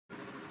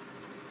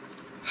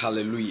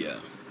Hallelujah.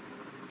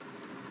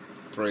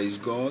 Praise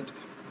God.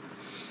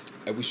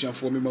 Abusua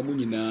for me mamu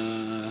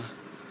nyina.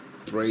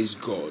 Praise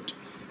God.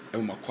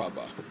 Emu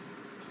makwaba.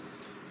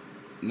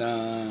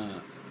 Na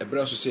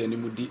ebra so se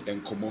animu di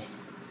enkomo.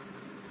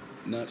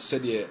 Na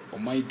sede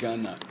omai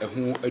Ghana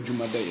eho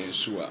adwuma da yen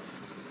so a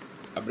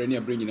abrani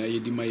abra nyina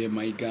yedi maye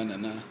mai Ghana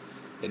na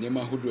enema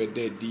hodo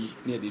eda di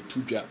na de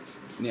tudwa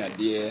na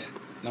ade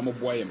na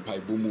moboa ye mpai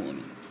bomu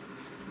ono.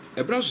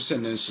 Ebra so se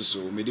nenso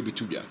so me de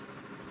bitudwa.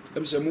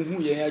 Emse mu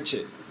hu yen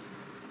ache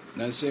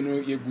na nse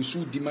no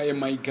yegusu di maye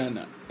mai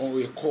Ghana o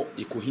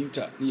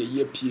ekohinta na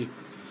ye pie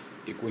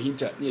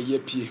ekohinta na ye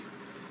pie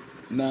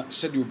na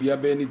sede obi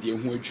aba ne de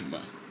ho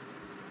adwuma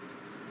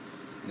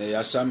na ya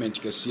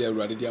assignment kese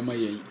awurade de ama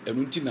yen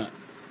enu ntina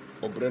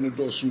obre no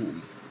do so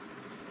wom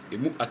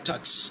emu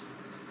attacks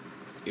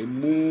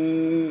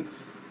emu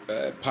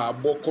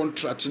paabo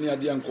contract ni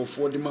ade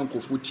ankofo de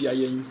mankofo ti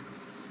ayen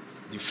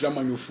di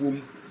flamanyofuom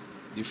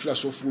di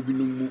flasofo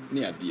binum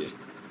ne ade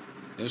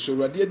enso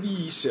awurade adi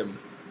yisem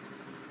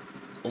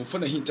onfa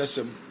na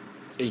hintasem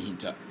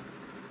ehinta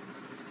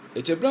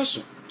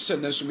etebraso se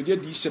nanso me de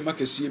adi yisem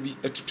akese bi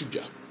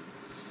etutudwa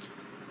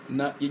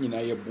na yenyina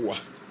ye boa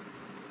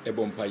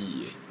ebompa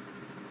yiye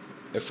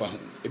efa ho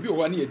ebi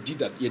ho na yedi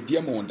that yedi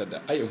ama won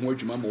dada aye ho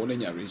adwuma ma won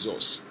anya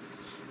resource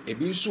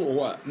ebi nso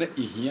ho a na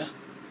ehia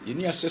ye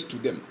ni access to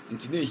them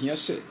nti na ehia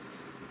se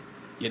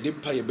yede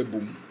mpa ye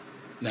bebom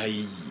na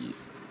yiye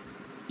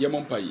ye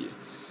mompa yiye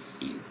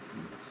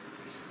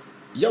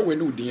ya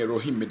wenu udin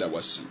Elohim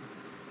medawasi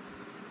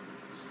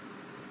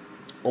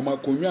oma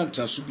konwa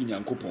ntanso bi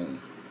nyankopon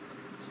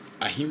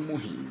ahimmo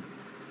hi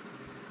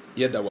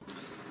ye dawa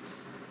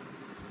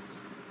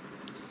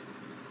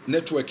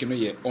network no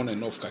ye on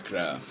and off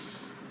kakra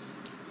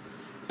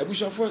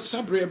abusafo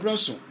sabre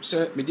braso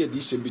se me de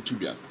adisem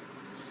betudwa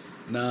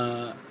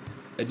na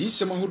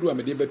adisem ahodo a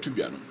me de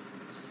betudwa no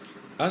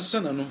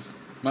ansana no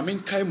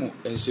mamenkai mo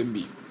ensem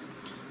bi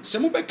se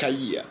mo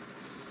bekai ya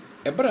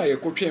ebra ye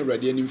kotwe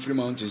awrade ani Free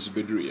Mountains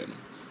beduru ye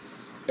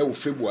no wo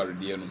February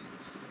de no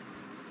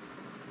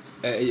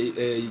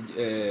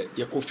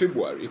ye ko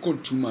February ye ko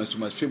 2 months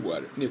to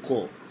February ne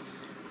ko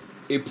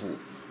April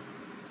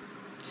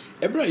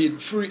ebra ye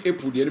free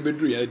April de no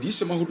beduru ye di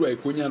sema hodo ay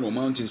konya no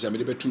mountains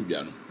amede betu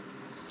bia no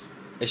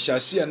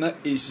ehyase na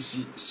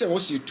esisi se wo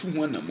se tu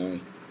ho anamo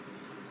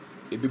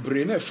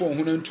ebebre na efo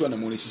ho na ntu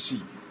anamo na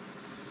esisi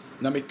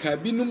na meka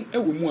binum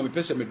ewo mu a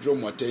mepese me draw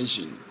mu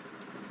attention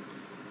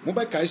mo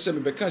ba kai se me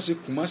be ka se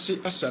Kumasi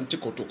Asante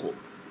Kotoko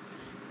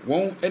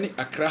won ene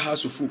Accra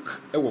House of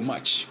Folk ewo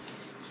match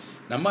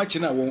na match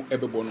na won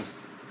ebebo no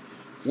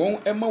won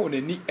ema won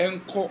ani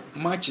enko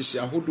matches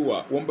ahodo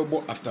a won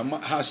bebo after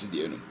house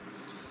de no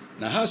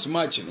na house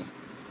match no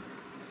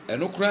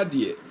eno kra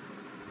de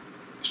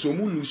so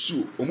mu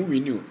lusu omu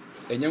wini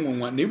enya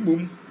nwanwa na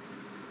emom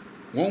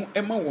won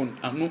ema won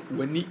ano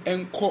wani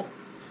enko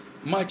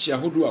match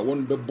ahodo a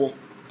won bebo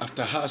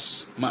after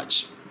house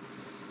match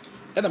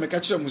ena meka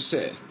kire mu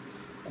se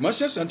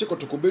Kumasi Asante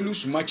Kotoko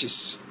belusu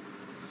matches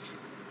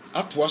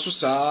atwa so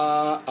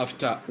saa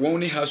after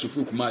won house of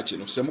folk match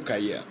no se muka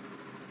ye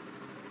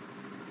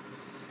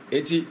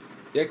eti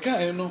ye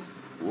kan no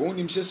won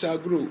nim se sa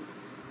grow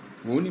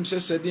won nim se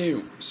seden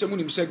yo se mu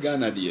nim se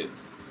Ghana de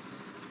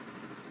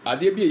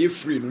ade bi ye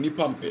free no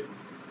nipa mpe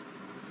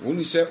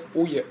won se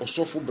oye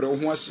osofo bre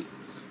ho ase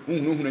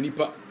hunhunu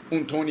nipa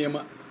onton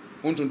niema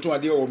ontonton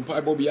ade o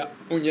mpa bobia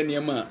onye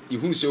niema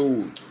ihunu se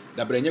o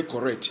da brenye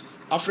correct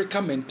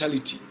Africa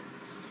mentality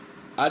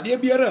ade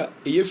biara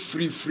eye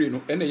free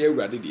no ene ye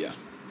awurade dia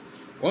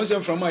won se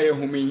from aye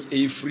humi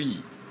eye free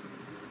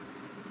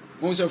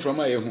won se from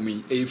aye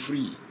humi eye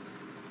free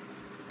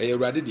eye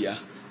awurade dia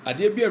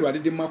ade bia awurade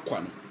de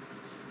makwa no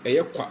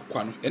eye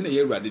kwa no ene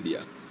ye awurade dia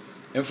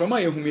en from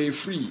aye humi eye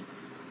free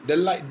the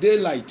light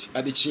daylight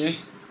adechie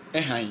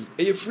ehan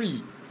eye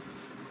free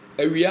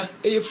awia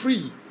eye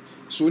free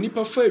so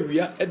onipa fa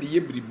awia e de ye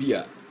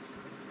bribia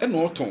e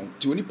na oton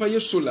ti onipa ye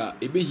solar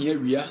ebehia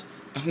awia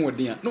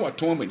ahoden a na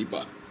waton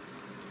amanipa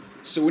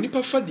se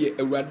onipa fa de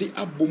awurade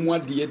abomu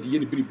ade de ye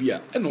ne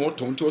bribia e na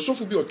oton ti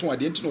osofo bi oton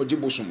ade nti na oje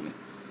bosom no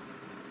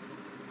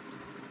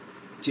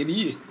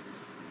teniye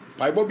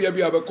paibo bia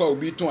bia abekwa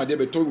obi ton ade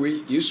beto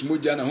we Yesu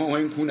moja na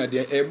hwan ku na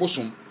de e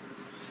bosom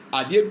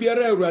ade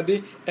biara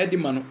awurade e de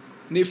ma no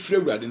na efre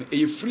awurade no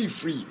e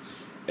free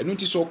enu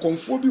nti so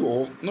konfo bi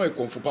wo no e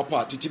konfo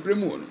papa titibre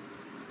mu no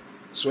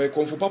so e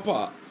konfo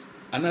papa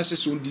anase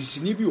so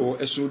disini bi wo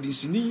e so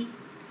disini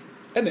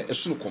ene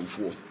esono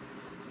konfo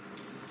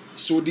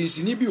so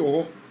disini bi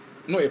wo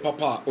no e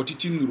papa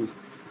otiti nuru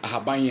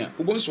ahaban a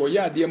ubon so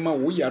ya ade ma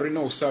wo yare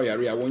na osa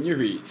yare a wonye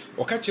hwe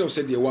okache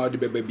ose de wa de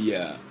beba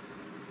bia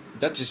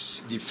that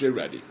is the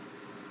free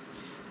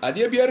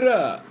ade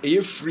biara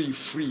e free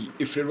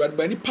e free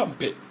bani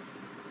pampe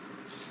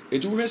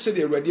etu hwe se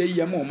de awurade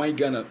ayi ama o my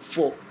Ghana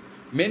for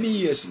many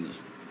years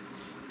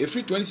ni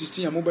free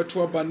 2016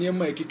 amobeto aba ne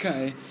ma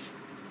ekikan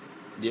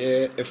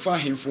de efa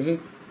hemfo ho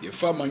de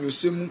fa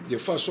manyosem de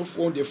fa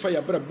sofo de fa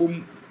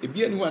yabrabom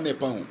ebia ni ho na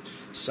epa ho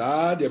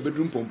saa de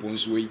bedrum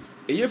pomponso yi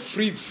eye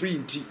free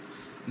nti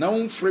na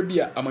wonfrɛ bi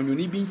a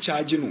amanyɔni bi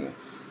charge no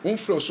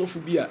wonfrɛ osofo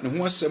bi a ne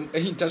ho asɛm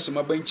ahintasɛm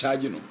aba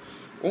charge no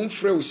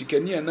wonfrɛ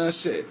osikani ana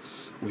sɛ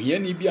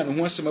ohiani bi a ne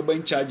ho asɛm aba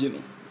charge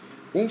no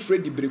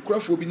wonfrɛ di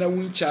berekurafo bi na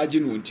won charge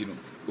no nti no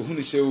ohunu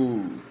sɛ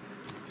o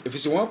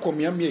efisɛ won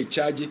akomia me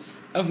charge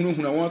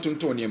ahunuhuna won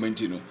atonton ne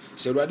amanti no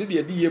sɛ Awurade de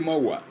adi yema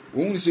wo a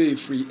wohunu sɛ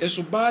free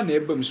eso ba na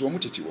ebam so wo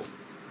tete wo.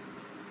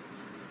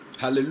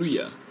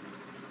 Hallelujah.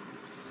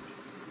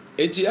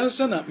 Eti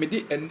ansa na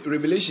mede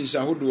revelations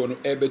ahodo no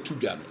ebetu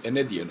dwa no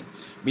ene de no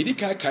mede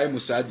kai mu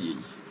saa de yi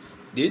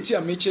de enti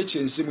a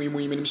mecheche nsem yi mu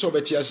yimenim so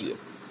obeti ase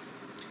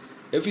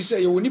efi sɛ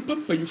yɛwɔ nipa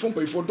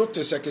mpanyifo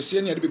doctors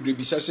akɛseɛ ne ade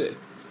bebrebisa sɛ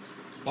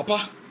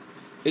papa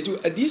etu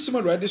adi sema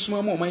Awurade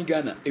soma ma ɔman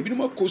Ghana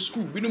ebinom akɔ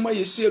school binom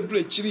ayɛse aduru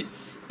akyiri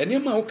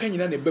enema a woka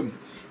nyina na ebam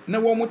na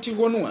wɔn mote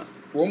hɔ no a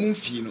wɔn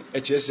mfie no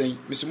ɛkyerɛ sɛn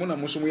mesemo na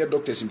mo so mo yɛ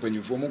doctors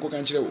mpanyifo mo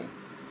nkɔka nkyerɛ wɔn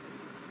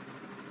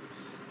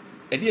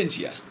ɛde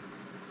entia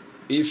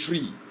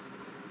free.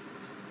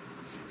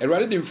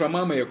 Awurade de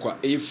mframa ma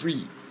yɛkwa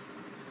free.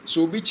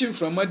 So obi chi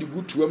mframa de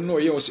gutu am no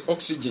ye ɔse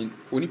oxygen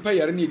onipa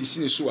yare na edisi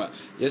ne so a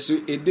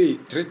yɛse a day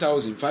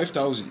 3000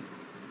 5000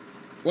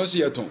 wɔse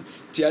yɛtɔn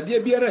ti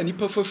ade biara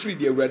nipa fa free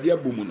de Awurade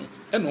abomu no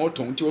ɛna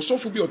ɔtɔn ti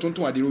ɔsɔfo bi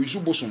ɔtonton ade no yisu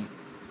bosom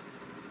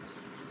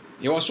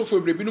yɛ wasɔfo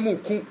ebrebi no mu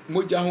ko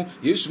mogya ho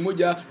Yesu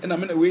mogya ɛna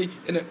me na wei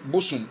ɛna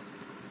bosom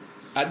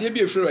ade bi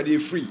efrɛ Awurade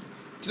free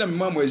ti na me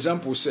ma mo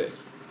example sɛ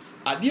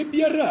ade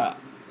biara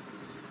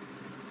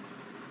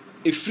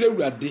efrɛ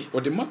Awurade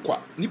ɔde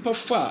makwa nipa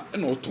fa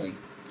na ɔtɔn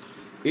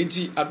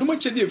enti adoma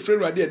kyɛde efrɛ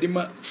Awurade ade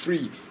ma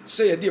free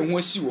sɛ yɛde ho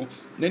asiwo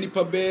na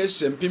nipa bɛɛ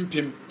sɛ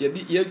mpempem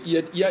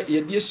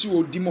yɛde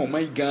asiwo di ma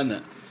ɔman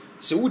Ghana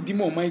sɛ wodi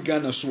ma ɔman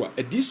Ghana so a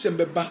adisɛm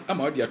bɛba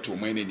ama ɔde ato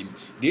ɔman n'anim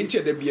de enti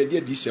ada bia de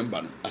adisɛm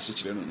ba no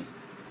asekyerɛ no no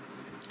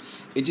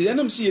enti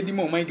yanam sɛ yɛdi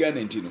ma ɔman Ghana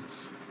enti no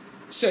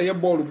sɛ yɛ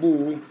bɔɔl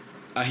bo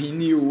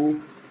ahini o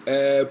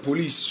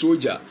police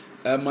soldier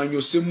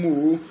manyosem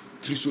o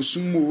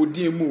Kristosumo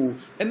diemo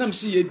enam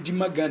si ye di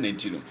Ghana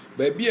enti no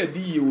ba bia di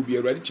ye obi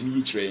Awurade timi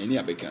yi kyerɛ ne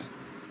abeka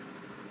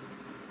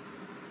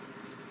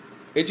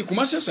eti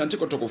Kumasi Asante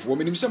Kotokofo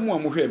menim sɛ mo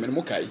amohwɛ me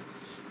mo kai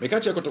meka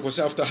kyerɛ Kotoko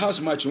sɛ after house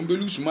match on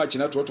belu su match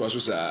na to aso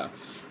saa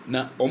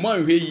na ɔmo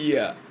anhwɛ yi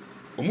a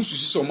ɔmo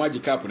susi sɛ ɔmo agi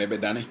cap na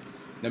ɛbɛdane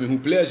na me hu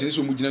players ne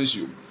so ɔmo gyina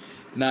nsuo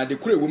na de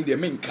kora ewom de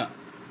menka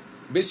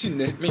besi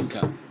nnɛ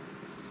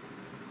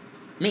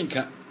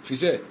menka fi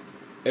sɛ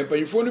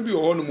empanyifo no bi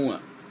wɔ hɔ no mu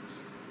a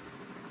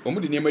omu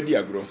de niema di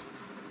agro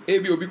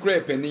ebi obi kura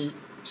epani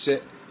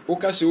se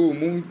okase o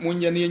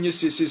munye ne enye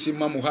sesese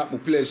mamu ha mu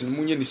place no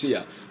munye ne se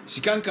ya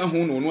sika nka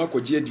ho no no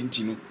akogye adi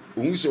nti no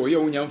ohun se oye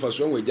onya mfa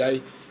so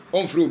wagyae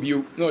onfre obi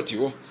o na ote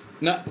ho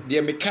na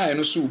de mekan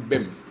no so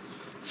bem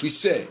fri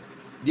se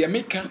de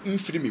meka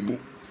mfiri me mu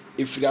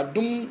efiri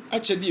adom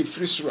akyede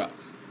efiri soro a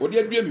ode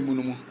adua me mu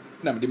no mu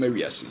na me de ma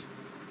wiase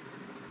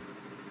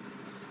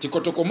ti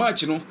Kotoko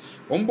match no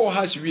ombo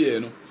has wie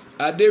no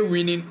are they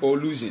winning or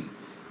losing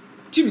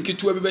team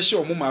ketua bi be hye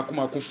omo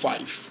maako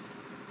 5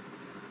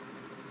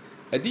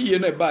 adi ye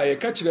no ba ye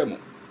ka kire mo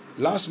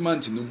last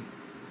month no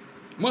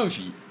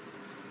manfi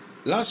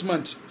last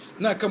month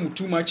na aka mu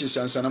 2 matches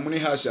ansana mo ne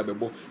house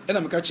abebo e na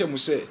me ka kire mo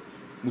se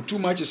mu 2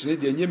 matches ne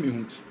de anya mi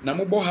hu na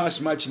mo bo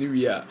house match ne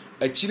wi a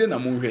akire na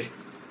mo hwɛ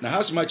na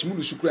house match mu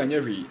lusu kura anya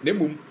hwe na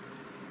mum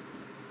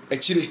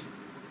akire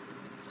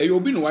eyo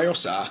obi no wayo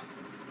saa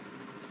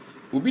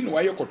obi no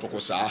wayo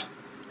Kotoko saa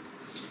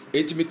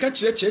enti me ka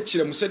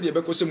kyerɛ mu sɛ de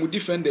bɛkɔ sɛ mu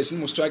defenders ne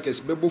mu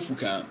strikers bɛbɔ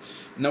fuka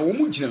na wɔn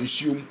mu gyina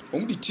nsuom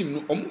wɔn de team no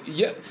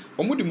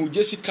wɔn de mu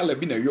jersey color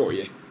bi na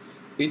yɔɔyɛ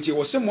enti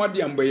wɔ sɛ mu ade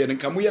ambɛyɛ no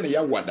nka mo yɛ no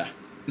ya wada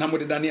na mo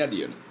de dane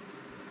ade no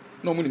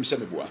na wɔn nim sɛ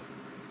meboa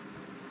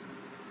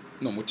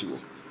na wɔn ti wɔ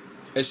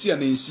ɛsi a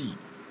na nsi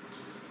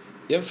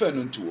yɛmfa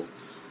no nto wɔ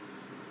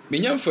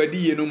menya mfa di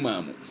yie no maa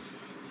mo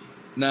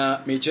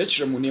na me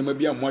kyerɛkyerɛ mu nneɛma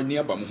bi a mo ani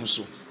aba mo ho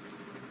so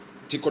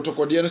ti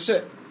Kotokodeɛ no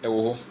sɛ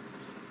ɛwɔ hɔ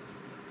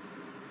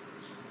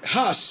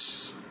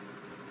has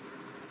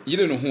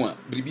yire no ho a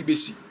biribi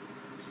besi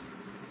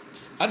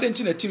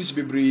adenti na teams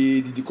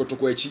bebree didi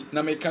Kotoko achi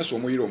na meka so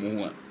mo yire mo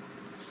ho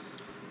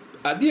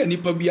a ade a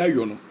nipa bi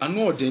ayo no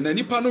ano ɔden na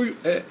nipa no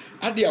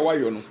ade a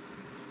wayo no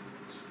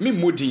me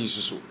modin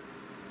so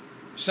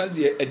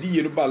sade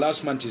adiye no ba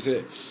last month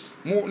say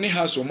mo ne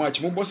ha so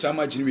match mo boss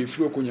match ni we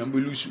free okonyam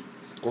belusu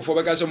kofo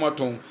beka se mo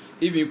aton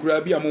even kura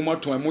bi a mo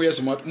maton mo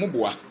yes mo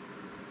boa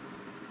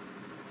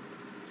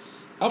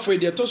afọ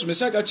de to so me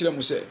say ga kire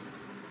mo say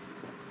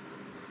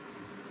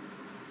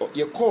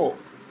ye call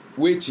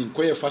waiting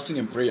koye fasting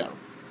and prayer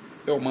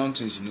e o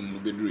mountains num no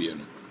beduru ye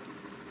no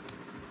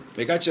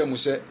me ka kire mo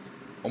say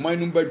o man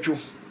num badwo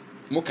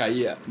mo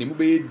kaye a ne mo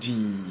be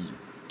din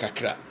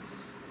kakra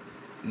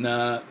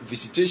na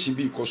visitation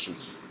bi ikoso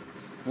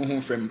mo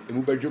hu fam e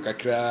mo badwo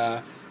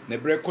kakra na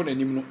bre ko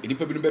nanim no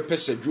enipa bi no be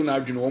pese dwo na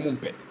adwo no wo mo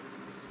mpe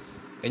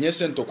enye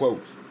se ntokwa o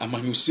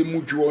amanyusem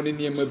mu dwo ne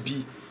niema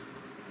bi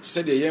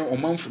se de yen o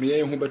manfo no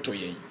yen ho beto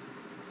yen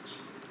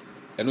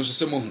eno so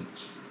se mo hu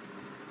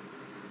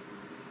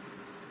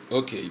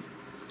okay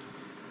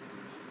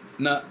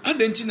na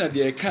adenti na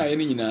de ka ye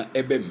nyina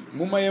ebem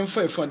moma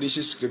yemfa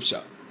foundation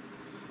scripture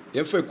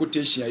yemfa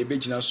quotation ya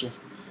ebegina so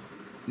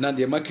na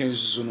de maka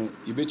nsusu no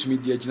yebetumi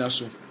de agina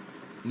so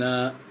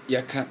na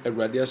yaka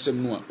awurade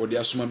asem no a ode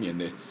asoma me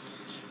ene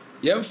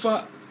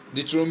yemfa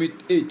Deuteronomy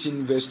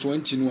 18 verse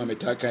 20 no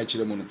ametaka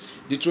akire mu no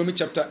Deuteronomy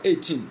chapter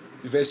 18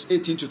 verse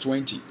 18 to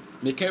 20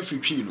 me kan free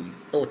twi no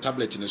e wo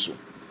tablet ne so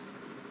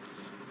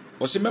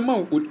o se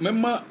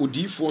mema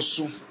odifo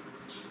so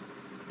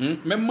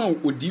mema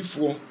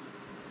odifo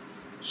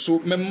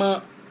so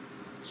mema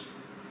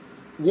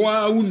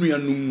wa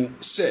unuanum mu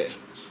se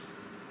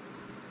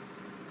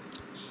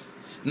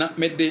na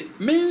mede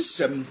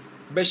mensem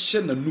be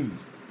hye nanum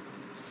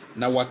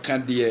na waka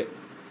de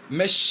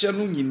me hye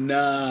no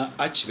nyina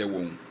akire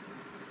won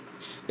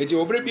enti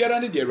obre biara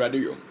ne de awurade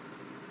yo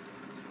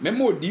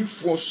mema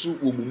odifo so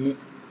wo mumu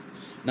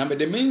na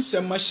mede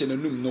mensem ma hye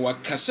nanum na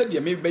waka se de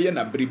me be ye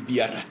na bre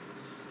biara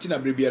ti na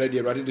bre biara de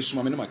awurade de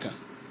soma me na maka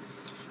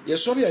ye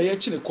sori aye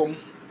kine kom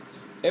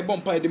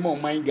ebon pa de ma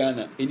oman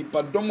Ghana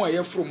enipa dom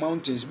aye from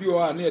mountains bi o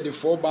a na de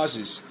 4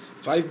 buses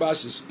 5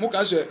 buses mo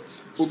ka se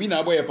obi na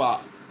aboye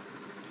pa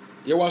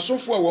ye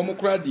wasofo a wo mo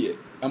kra de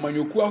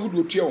amanyoku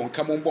ahodo tua won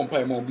ka mo bom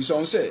pa ma obi so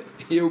on se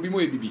ye obi mo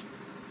ebibi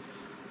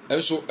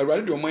enso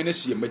awurade de oman na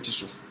sie mati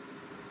so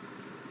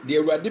de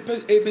awurade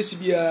ebesi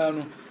bia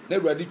no na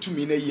awurade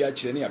tumi na yi a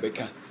kire ne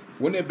abeka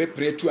wona ebe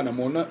pretu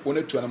anamona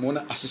wona tu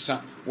anamona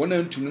asesa wona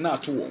ntunu na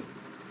ato won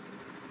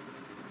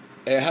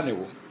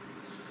hanewo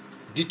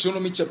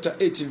Deuteronomy chapter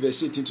 18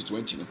 verse 18 to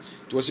 20 no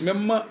to was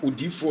memma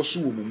odifo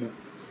so wo mumu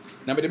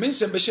na me de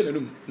mensem be hye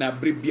nanum na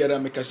bre biara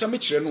mekasa me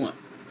kire no a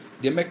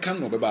de meka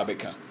no beba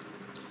beka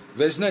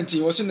verse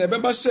 19 was na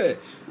beba se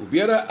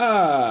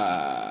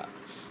obiara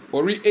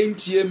ori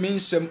entie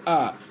mensem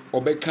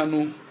obeka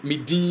no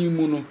medin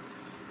mu no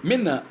me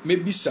na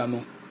mebisa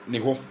no ne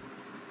ho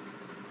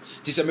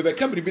ti se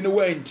mebeka bribi no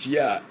wa entie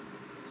a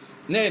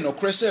na e no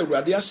krese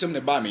awurade asem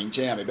ne ba me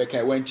nchen a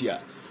mebeka wa entie a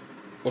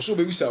oso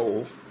bebisa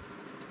wo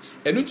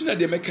enu ntina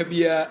de meka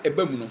bia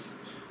ebam no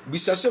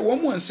bisa se wo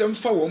mu ansem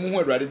fa wo mu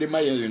ho awurade de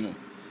maye no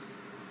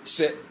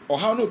se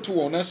oha no to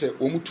won na se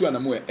wo mu tu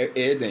anamo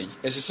den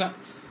esesa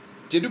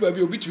tedu ba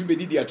bi obitumi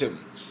bedidi atem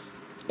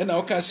e na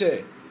oka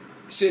se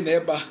na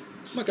eba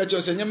maka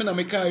cho se nyame na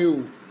meka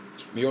yo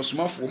me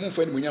osmafo wo mu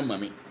fa ni munya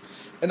mame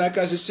e na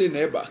aka se na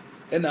eba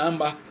e na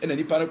amba e na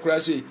nipa no kra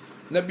se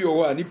na bi o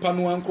ho a nipa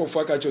no ankrofo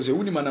aka cho se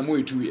wuni manamo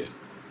etuye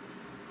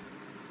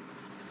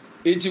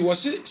enti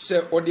wose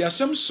se ode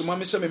asem soma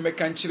me se me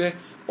meka nkire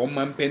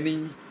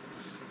omampanin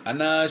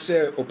ana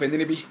se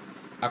opanini bi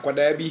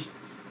akwadaa bi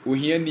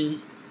ohiani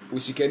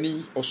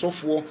osikani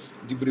osofo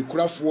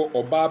dibrekurafo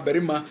oba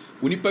berima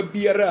onipa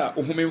biara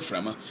ohome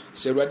mframa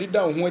se awurade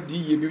da ho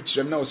adi ye bi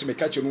kirem na wose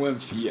meka kye no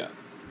amfia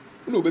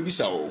una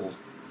obebisa wo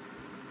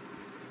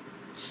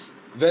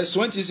verse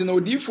 20 se na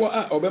odifo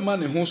obema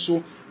ne ho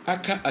so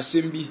aka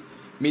asem bi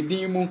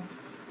medin mu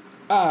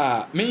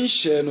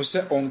menhye no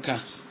se onka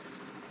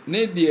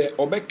ne de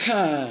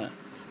obeka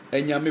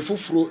enyame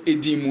foforo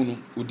edin mu no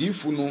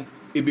odifu no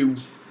ebewu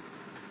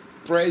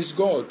praise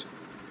god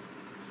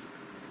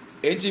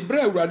enti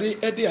bra awurade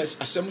ede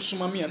asem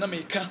soma me na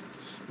meka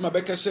ma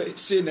beka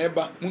se na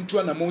eba muntu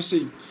ana mo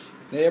sei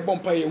na yebo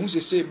mpa ye hu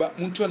se ba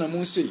muntu ana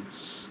mo sei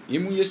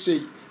yemu ye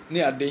sei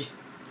ne ade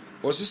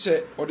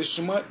osise ode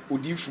soma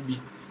odifu bi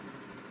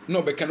na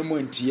obeka no mo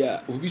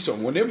antia obi so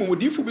won na mo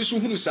odifu bi so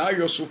hunu sa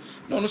ayo so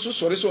na ono so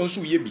sore so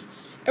nso ye bi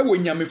ewo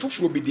nyame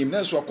foforo bidim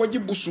na so akwaje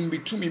busum bi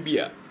tumi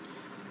bia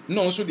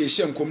na onso de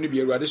hye nkom ne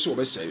bi awurade so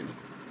obesai no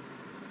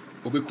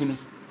obekunu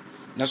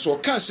na so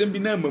ka asem bi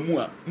na amamu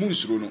a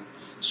munsuro no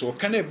so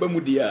ka na eba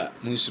mu de a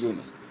munsuro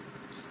no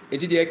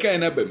enti de ka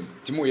na bam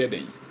ti mo ye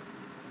den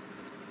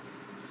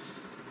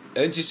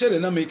enti se de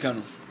na meka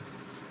no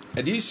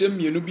ade isem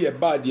mienu bi e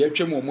ba de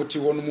atwam omote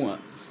ho no mu a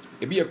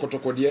ebi ye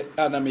kotokode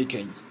a na meka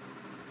yi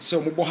se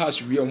ombo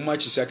has wi o ma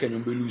chisa ka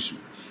nyom belusu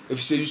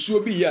efise nsuo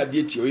bi ye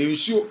ade tie o ye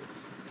nsuo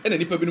ena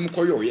nipa binum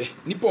koyoye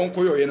nipa on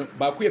koyoye no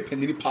ba ko ye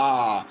panini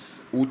pa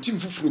o tim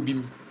fufuro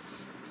bim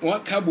o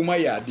aka boma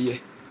ya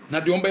ade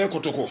na de on ba ye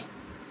kotoko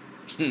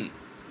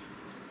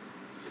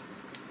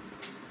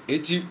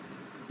eti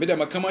me da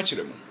makama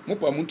kire mo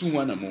pa muntu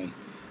hu ana mo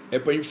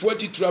epanfo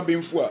atitura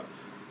benfo a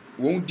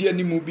won di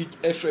animu bi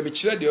efre me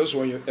kire de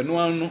oso yo eno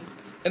ano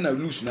ena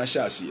loose na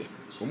sha ase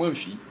o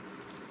manfi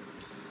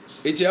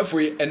eti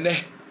afoi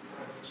ene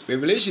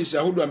revelations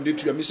ahodo am de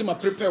tua me se ma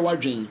prepare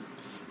wadwen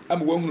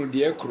am wahunu de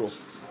ekro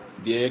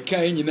de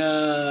kan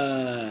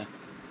nyina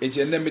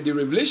eti ene me de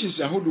revelations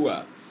ahodo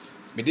a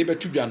me de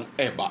betu dwa no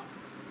eba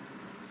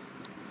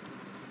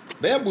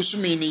be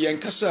abusumi ni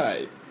yenkasa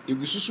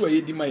egususu a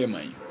yedi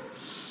mayeman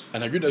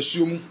anadweda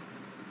suomu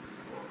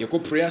yeko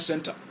prayer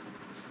center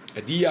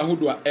adi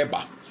ahodo a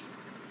eba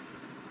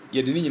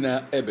yedi ni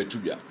nyina ebetu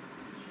dwa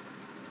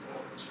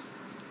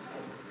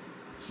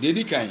de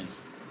di kan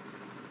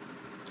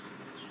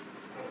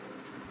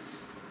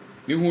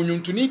mi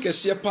hunyuntuni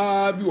kese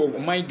pa bi wo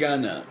my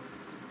Ghana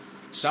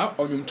sa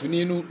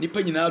onyuntuni no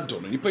nipa nyina do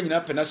no nipa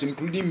nyina penase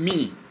including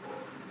me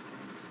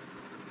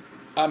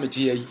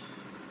ameti yi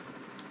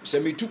se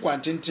metu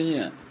kwantenten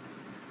a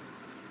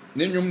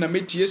ne nwom na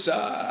metie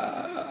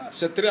sa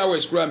se 3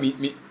 hours kura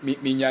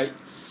mi nyai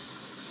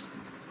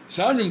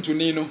sa nwom to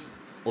ni no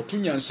otu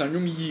nyansa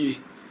nwom yie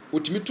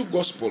otimi to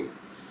gospel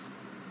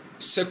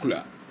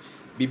secular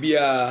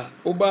bibia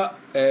oba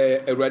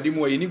awurade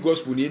mu ayini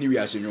gospel ni wi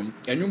ase nwom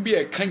enwom bi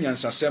e ka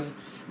nyansasem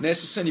na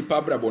esesa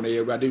nipa brabo na ye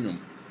awurade nwom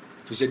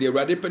fi se de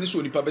awurade pani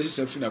so nipa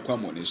besesa fi na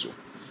kwamo ne so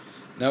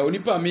na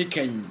onipa me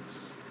kan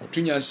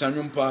otu nyansa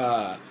nwom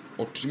pa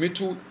otimi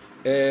to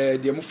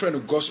de mo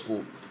friend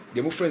gospel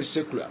de mo friend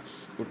secular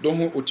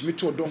odoho otimi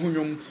to odoho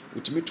nwom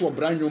otimi to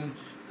obra nwom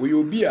oye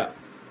obi a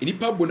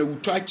nipa bo na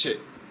wuto ache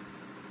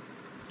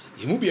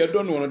emu bi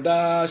edo no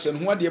da se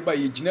no ade ba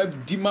ye gina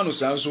di ma no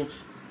san so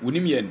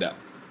wonim yenda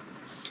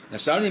na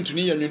san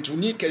ntuni ye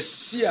ntuni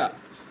kese a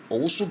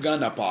owoso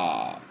Ghana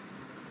pa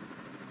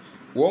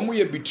wo mu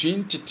ye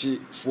between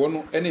titifo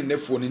no ene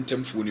nefo no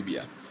ntemfo no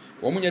bia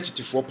wo mu nya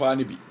titifo pa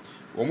no bi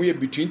wo mu ye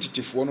between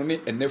titifo no ne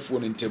enefo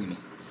no ntem no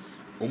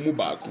omu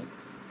baako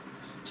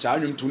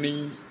san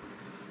ntuni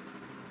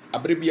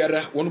abre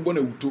biara wono bo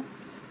na wuto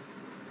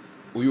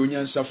oyo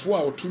nyansafo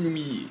a otonwum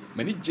yi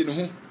mani gye ne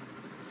ho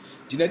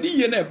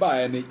dinadi ye na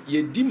ba ne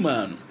ye di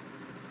man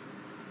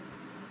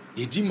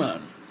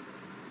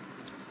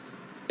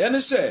ene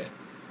se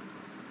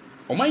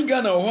o my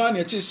Ghana ho an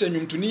ye te se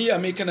nwumtuni ya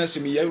make na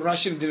asem ye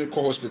ration de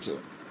ko hospital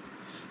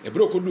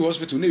ebro ko du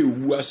hospital na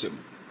ewu asem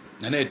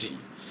na na edin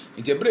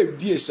nti ebra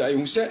bie sa ye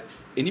hu se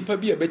enipa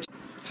bi abeti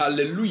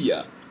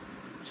hallelujah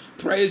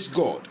praise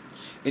God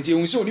nti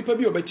hu se onipa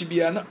bi obeti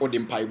bia na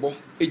odimpaibo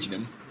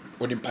eginam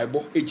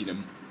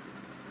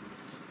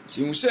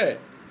ti hu se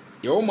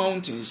your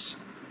mountains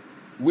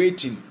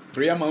waiting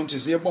prayer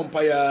mountains ye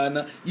bompaya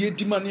na ye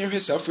dima na ye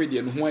hwesa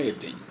afrede no ho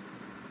ayeden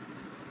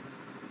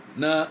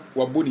na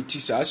waboni ti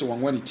sa ase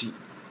wanwa ni ti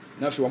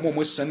na afi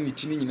wamo san ni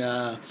ti ni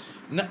nyina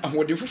na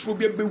ahode foforo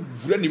bi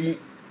abewura ne mu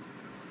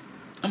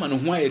ama no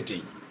ho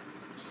ayeden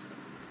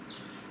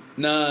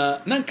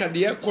na nkade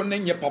ye kɔ na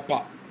nye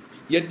papa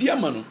ye di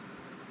ama no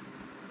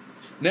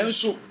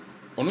nanso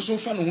ono so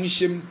fa no ho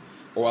hyem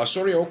o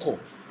asɔre okɔ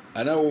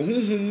ana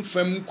ohunhum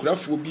fam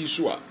kurafo bi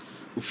so a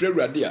ofre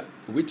awurade a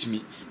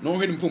obetimi na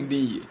ohwene mpom den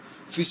yie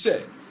fi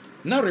se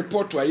na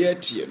report wa ye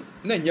tie no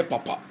na nye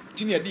papa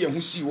tini ade ye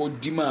ho si wo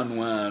di ma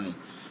no ano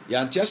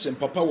ya ante asem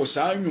papa wo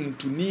saa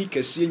nwumtuni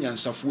kase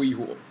nyansafo yi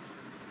ho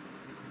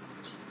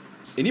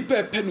enipa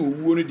epe na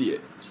owuo no de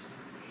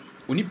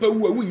onipa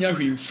wu a wunya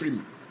hwemfrim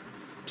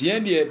tie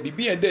de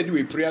bibia de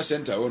we prayer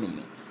center wonum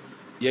no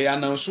ye ya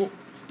nanso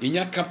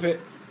enya kape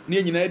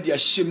ne nyina de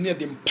ahyem ne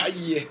de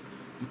mpaye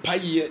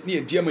ne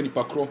edi ama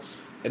nipa kro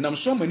enam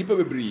so ama nipa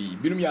bebree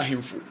binum ya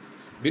ahemfo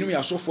binum ya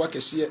asofo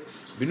akese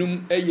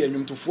binum eye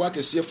nwumtofo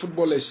akese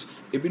footballers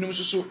ebinum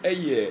so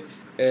eye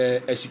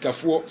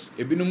esikafo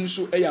ebinum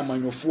so eye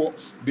amanyofo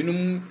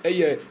binum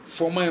eye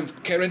former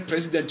and current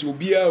president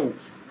obia o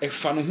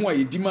efa no ho a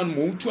yediman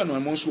mo ntu ana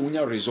mo so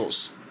onya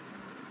resource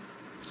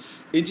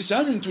enti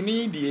saa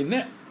nwumtuni die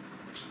na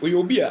oye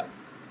obia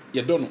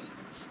ye do no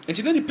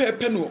enti na ni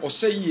pepe no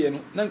oseye no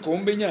na nka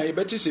ombenya ye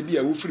beti se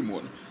bia wo firi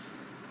mo no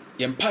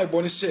ye mpai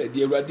bo ne se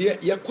de awurade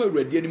yakɔ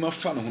awurade ani ma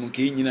fa no ho no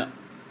ka enyina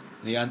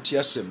na ya ante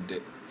asem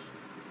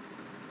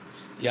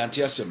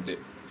de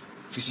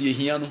fisi ye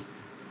hia no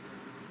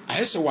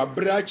ahese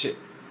wabra ache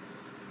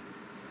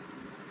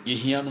ye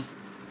hia no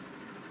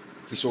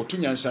fisi otu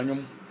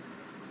nyansanwom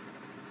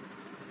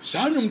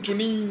saa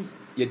nwumtuni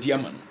ye di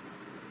ama no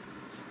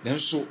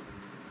nanso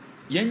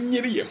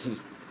yanyere ye ho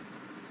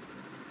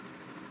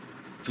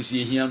fisi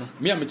ye hia no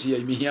me ameti ye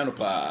me hia no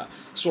pa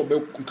so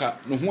obeka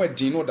no ho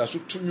adin no da so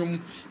tunwom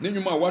na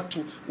nwom a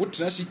watu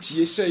wotena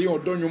sitie se ye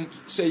odonwom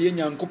se ye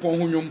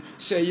nyankopon ho nwom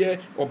se ye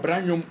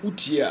obranwom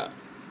utie a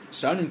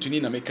saa nwumtuni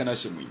na meka na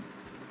semu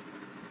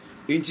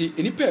enti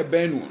enipa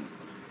eben no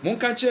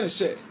monka kire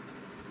se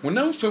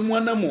honam famu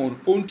anamon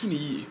ontu ne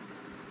yie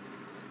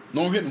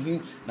no hwe no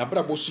hu na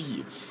brabo so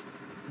yie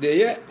de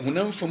ye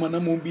honam famu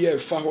anamon bi e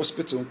fa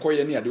hospital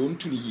koye ne ade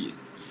ontu ne yie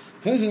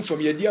honhum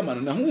fam ye di ama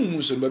no na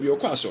honhum so ba bi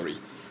okɔ asɔre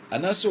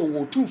anase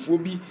wo tumfo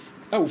bi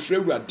a wo frɛ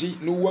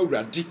awurade no wo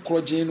awurade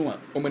krɔgyen no a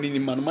ɔmani ni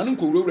man man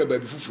ko wura ba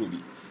bi fufuro bi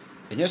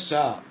enye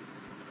saa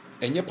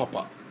enye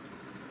papa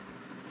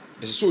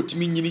ese so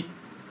otimi nyini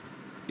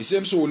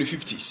esem so woni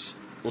 50s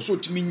o so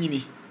otimi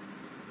nyini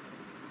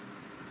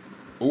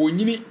o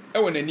nyini e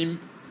wɔ nanim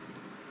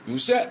you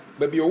say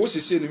ba bi o wo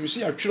sese no you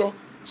say atwero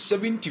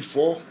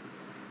 74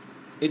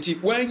 eti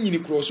wan nyini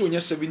kro so onya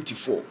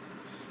 74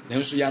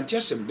 nanso ya ante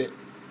asem de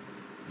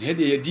na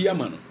de ye di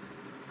ama no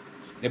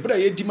ne bra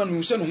ye di ma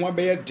no se no ho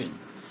abɛyɛ den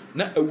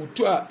na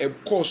awuto a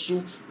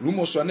ekoso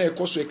rumoso na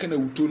ekoso e kana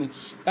awuto no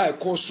a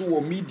ekoso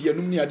wo media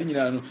num ni ade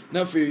nyina no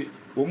na fe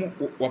wo mu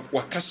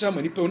wakasa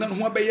ma nipa na no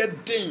ho abɛyɛ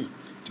den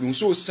ti mu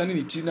so osane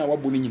ni ti na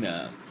wabo no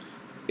nyina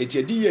eti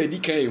adi ye edi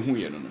kan ehu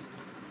ye no no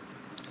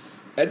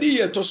adi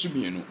ye to so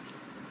mienu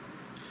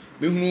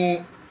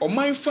mehunu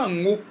oman fa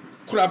ngo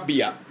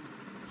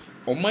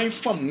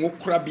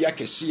krabia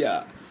kese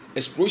a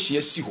explosion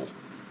asi ho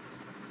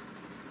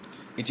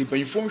enti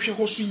panfo hwe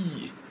ho so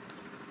yie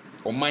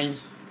oman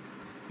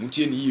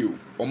Muntie ni yio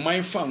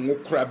ɔman fa ngo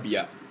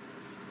krabia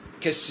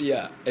kɛse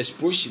a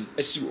explosion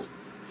asi wɔ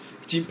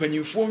ti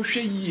mpanyimfo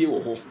nhwɛ yie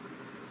wɔ hɔ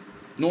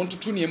na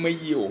ɔntoto nneɛma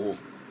yie wɔ hɔ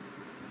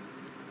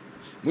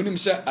munim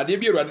sɛ ade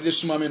bi Awurade de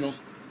soma me no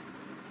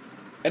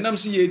ɛnam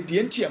sɛ yɛ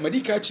die nti a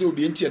madika kyerɛ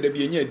die nti a da bi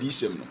enya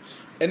adisɛm no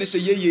ɛne sɛ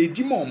yɛ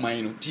di ma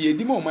ɔman no ti yɛ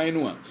di ma ɔman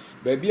no a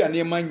baabi a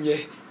nneɛma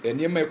nyɛ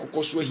nneɛma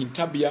ɛkokɔ so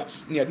ahintabea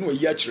ne ade no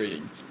ayi akyerɛ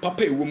yɛn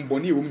papa ewom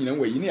bɔne ewom nyina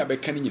wayi ne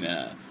abɛka ne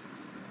nyinaa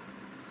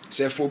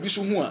sɛ ɛfa obi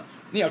so ho a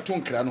ne yɛato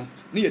nkra no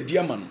ne yɛdi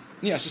ama no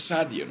ne yɛasesa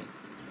adeɛ no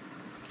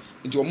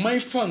nti ɔman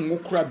fa ngo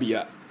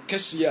korabea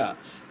kɛseɛ a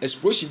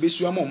explosion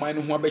bɛsu ama ɔman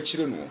no ho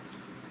abɛkyerɛ no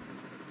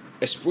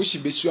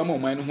explosion bɛsu ama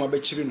ɔman no ho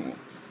abɛkyerɛ no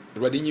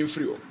Awurade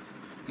nyimfiri hɔ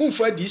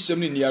momfa adi sɛm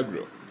ne ni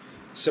agorɔ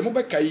sɛ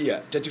mobɛka yi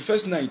a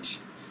 31st night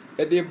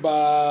ɛde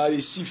ba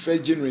esi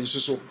 1st January nso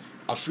so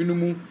afi no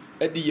mu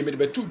ɛde yɛ mede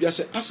bɛto bia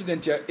sɛ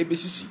accident a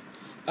ɛbɛsisi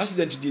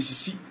accident de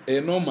sisi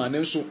ɛyɛ normal ne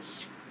nso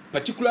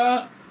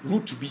particular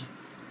route bi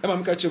ɛma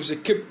meka kyerɛ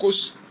sɛ Cape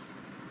Coast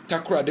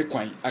Takoradi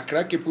kwan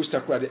Accra Cape Coast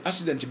Takoradi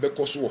accident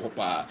bɛkɔ so wɔ hɔ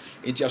paa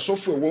enti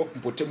asɔfo ɛwɔ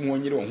mpɔtam ho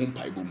nyere wɔn ho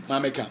mpaebom ma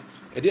meka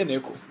ɛde na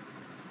ɛkɔ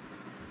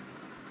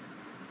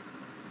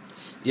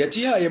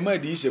yɛte ha yɛ ma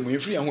di sɛ mo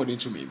mfiri ahode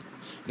tumi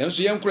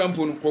nanso yɛn kora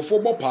mpo no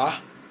krɔfo bɔ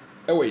paa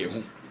ɛwɔ yɛn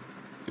ho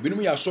ebinom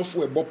yɛ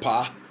asɔfo ɛbɔ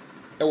paa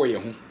ɛwɔ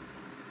yɛn ho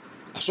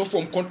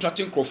asɔfo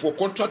contracting krɔfo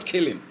contract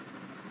killing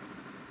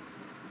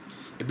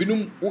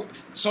ebinom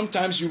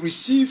sometimes you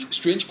receive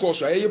strange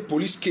calls or a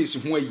police case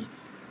ho ayi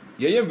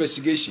yɛyɛ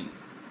investigation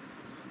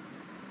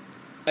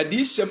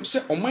adisɛm sɛ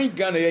ɔman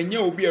Ghana yɛnyɛ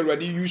obi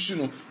Awurade use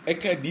no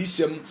ɛka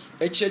adisɛm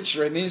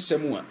ɛkyerɛkyerɛ ne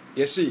nsɛm a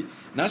yɛsɛ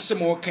na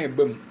asɛm a ɔka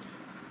ɛbam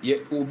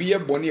yɛ obi yɛ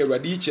bɔne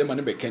Awurade yi kyerɛ ma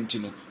ne bɛka nti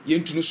no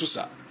yɛntu no so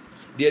sa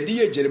deɛ de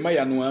yɛ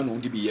Jeremiah no ano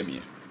de bi yɛ me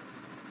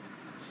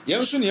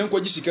yɛn so ne yɛn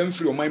kɔgye sika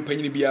mfiri ɔman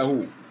panyin biara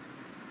ho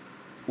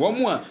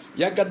wɔn a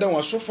yɛagada wɔn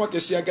asɔfo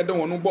akɛse agada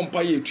wɔn no bɔ mpa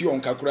yɛ etua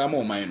wɔn kakra ma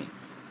ɔman no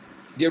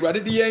deɛ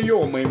Awurade de yɛn yɛ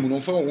ɔman mu no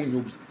mfa wɔn nyɛ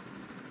obi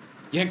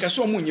yɛn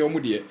kasa wɔn nyɛ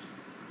wɔn deɛ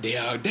they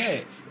are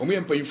there wɔn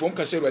yɛ mpanyinfo wɔn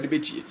kasa Awurade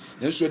bɛtie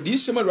nanso adi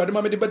sɛm Awurade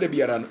ma me de bɛda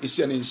biara no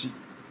esi ana nsi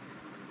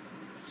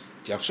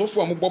te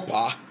asɔfo a mo bɔ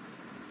paa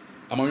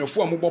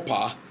amanyɔfo a mo bɔ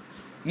paa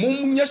mo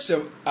nyɛ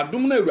sɛ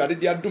adom na Awurade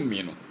de adom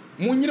me no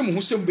mo nyere mo ho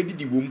sɛ mo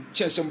bɛdidi wɔm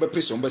kyɛn sɛ mo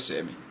bɛpere sɛ mo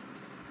bɛsɛɛ me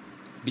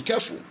be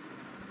careful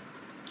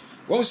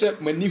wɔn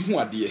sɛ mani hu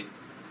adeɛ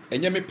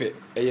ɛnyɛ me pɛ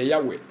ɛyɛ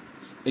yawe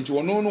nti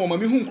wɔn no wɔn ma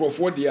me hu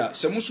nkrɔfoɔ deɛ a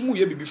sɛ mo so mo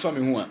yɛ bibi fa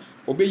me ho a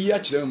ɔbɛyi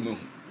akyerɛ mo ho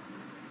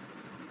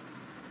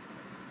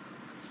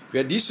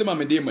hwɛ di sɛm a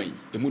me de ma yi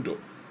emu dɔ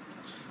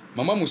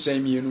mama mo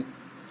san mienu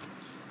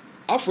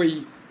afɔ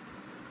yi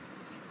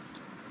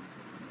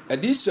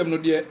adi sɛm no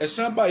deɛ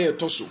ɛsan ba yɛ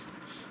tɔ so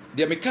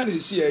deɛ meka ne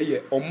sisi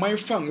yɛ ɔman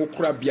fa ngo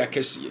kora bia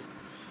kɛseɛ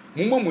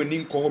mo ma mo ani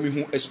nkɔ hɔ me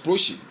hu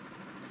explosion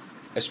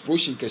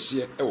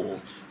kɛseɛ ɛwɔ hɔ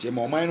tie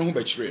ma ɔman no ho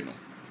bɛkyerɛ no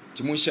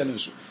ti mo nhyɛ no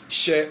nso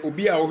hyɛ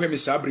obi a wɔhwɛ me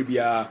saa bere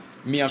bia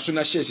mia so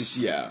na hyɛ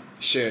sisi a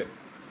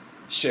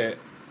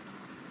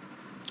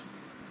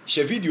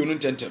hyɛ video no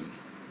ntɛntɛm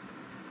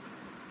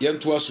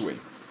yɛnto asoɛ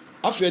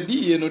afɛ di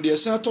yie no deɛ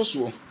san tɔ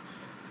soɔ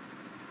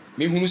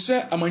mehunu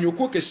sɛ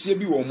amanyɔkuo kɛseɛ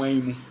bi wɔ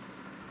ɔman mu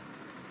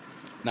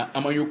na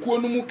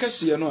amanyɔkuo no mu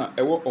kɛseɛ no a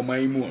ɛwɔ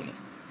ɔman mu no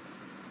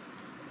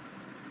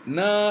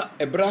na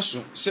ɛbra so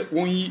sɛ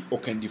wɔnyi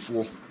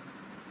ɔkandifoɔ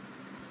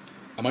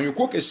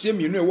amanyɔkuo kɛseɛ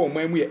mmienu ɛwɔ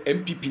ɔman mu yɛ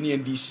NPP ne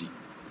NDC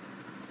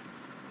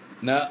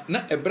na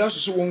ɛbra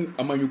so sɛ wɔn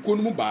amanyɔkuo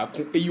no mu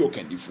baako ɛyi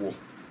ɔkandifoɔ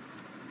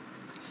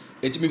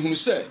eti mehunu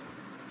sɛ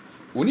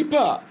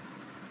onipa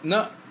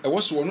na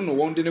ɛwɔ so wɔn no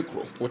wɔn de ne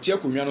korɔ wɔte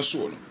akonnwa no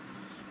so no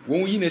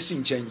wɔn yi na si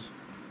nkyɛn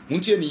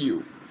muntie ne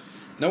yio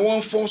na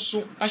wɔn fɔn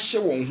so ahyɛ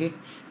wɔn ho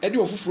ɛde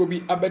ɔfoforɔ bi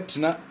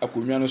abɛtena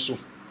akonnwa no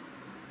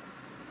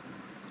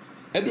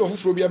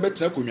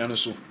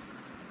so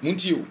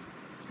muntie o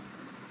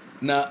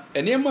na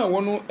nneɛma a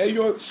wɔn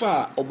ɛyɔ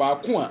fa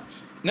ɔbaako a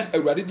na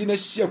Awurade de na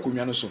si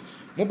akonnwa no so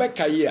mo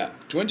bɛka yi a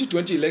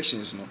 2020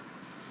 elections no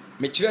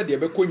mekyerɛ deɛ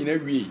bɛkɔ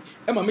nyina wie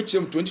ɛma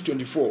mekyerɛ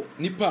 2024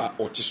 nipa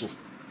a ɔte so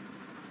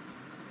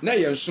na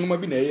yɛn sonoma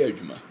bi na ɛyɛ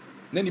adwuma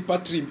na nipa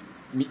 3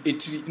 mi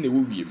etiri na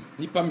ɛwɔ wiem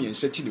nipa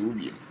mmiɛnsa ti na ɛwɔ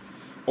wiem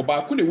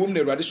ɔbaako na ɛwɔ mu na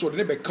Awurade so ɔde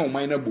ne bɛka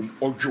ɔman na bom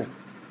ɔdwo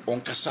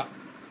ɔnkasa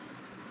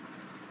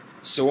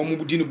sɛ wɔn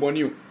mu di ne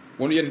bɔne o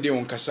wɔn yɛ ne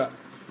deɛ ɔnkasa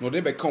na ɔde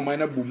ne bɛka ɔman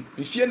na bom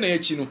mfie na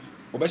akyi no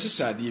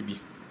ɔbɛsesa adeɛ bi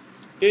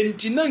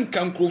enti na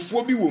nka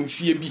nkurɔfoɔ bi wɔ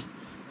mfie bi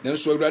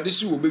nanso Awurade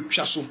si wɔ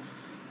bɛtwa so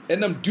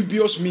ɛnam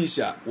dubious means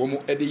a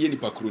wɔn ɛde yɛ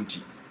nipa koro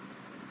nti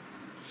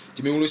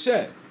ti mehunu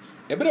sɛ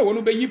ɛbɛrɛ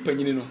wɔn bɛyi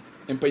panyini no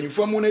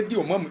mpanyinfoɔ mo na di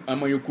ɔma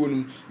amanyɔkuo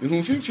no mehu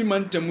mfimfini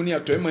mantam ne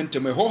atɔe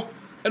mantam ɛhɔ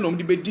ɛna ɔmo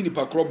de bɛdi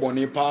nipa korɔ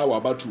bɔne paa wɔ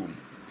abatoɔ mu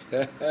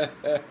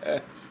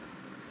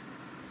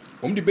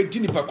ɔmo de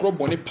bɛdi nipa korɔ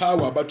bɔne paa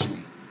wɔ abatoɔ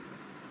mu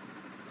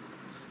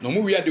na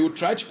ɔmo wia they will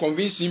try to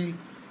convince him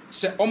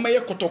sɛ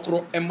ɔmɛyɛ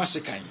kɔtɔkorɔ ɛma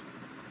sekan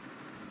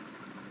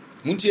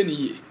muntie ne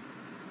yie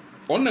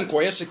ɔno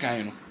nkɔyɛ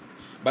sekan no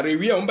but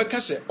wia ɔmo bɛka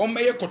sɛ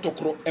ɔmɛyɛ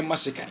kɔtɔkorɔ ɛma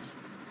sekan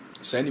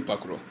saa nipa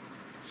korɔ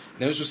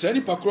nanso saa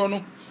nipa korɔ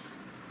no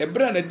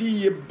ebra na di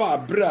yie ba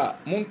abra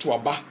monto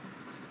aba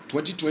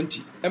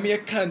 2020 eme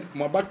kan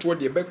mo abato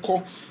de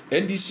beko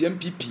NDC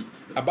NPP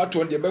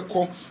abato de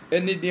beko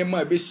ene de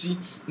ma besi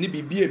ni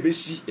bibie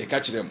besi ye ka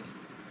kire mo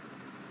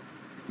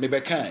me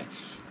bekan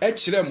e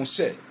kire mo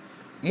se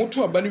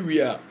moto aba no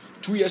wi a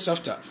 2 years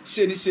after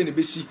say ni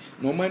besi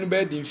no man no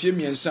be de mfie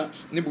miensa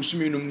ne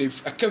bosumi num ne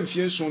aka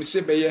mfie nso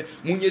se beye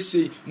munye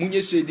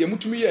sei de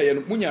mutumi ye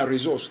no munya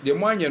resource de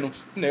mo anye no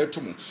na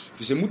etomo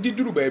fi se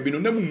mudiduru ba bi no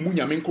na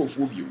munya me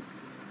nkrofo bio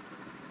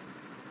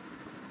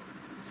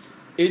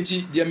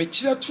enti de me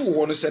kire to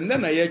ho no se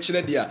na ye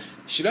kire de a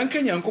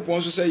hyiranka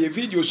nyankopon so se ye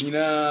videos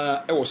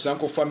nyina e wo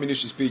sanko family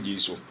page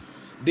so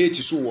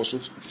date so wo so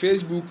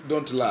Facebook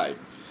don't lie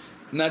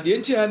na de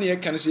enti ya na ye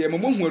kan se ye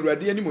momo hu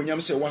awurade ani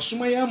monyam se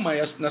wasoma ya ama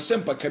ya na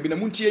sempa ka bi na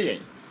muntie yen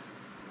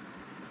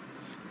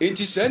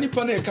enti sa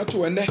nipa na ye ka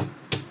to ene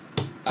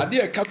ade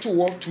ye ka to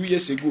wo 2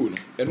 years ago no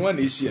eno na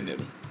esi ene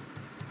no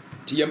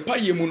ti ye mpa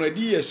ye mu no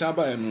ade ye sa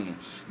ba eno no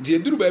de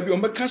eduru ba bi o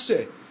mbeka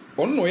se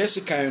ono no ye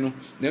sekan no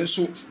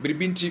nanso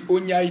biribinti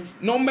onyai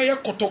na o meye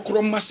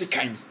kotokoro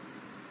masekan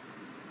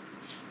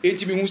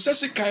enti mi hu se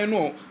sekan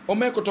no o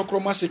meye kotokoro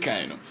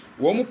masekan no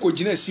wo mu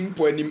kogina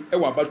simpo anim e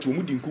wa abato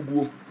mu di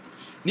nkuguo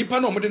nipa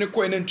na omode ne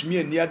koe na ntumi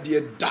ani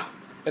ade da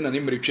na ne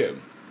mretwam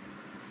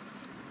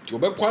ti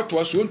obekwa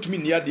ato so ntumi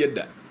ni ade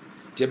da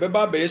ti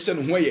ebeba ba yese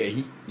no ho ya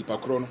ahi nipa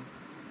kro no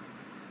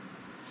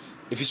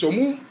efiso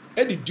mu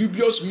e the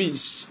dubious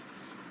means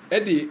e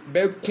de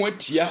be ko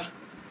atia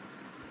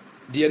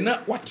de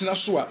na watena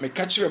so a me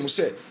ka kire mu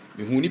se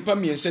me hu nipa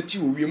miensa ti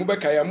owie mu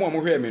beka ya mo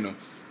hwe me no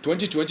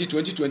 2020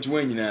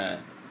 2021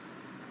 nyina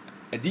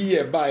adi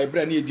ye ba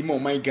ebra na edi ma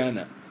oman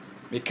Ghana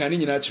me kan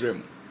nyina kire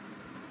mu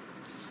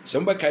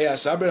samba kaya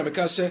sabra me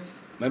ka se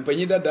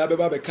mampanyi dada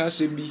beba be ka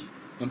sembi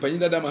mampanyi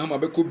dada mahama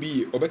be ko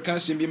bi obeka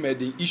sembi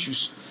made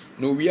issues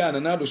no wi ana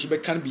na do so be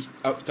kan bi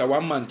after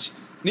 1 month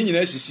ni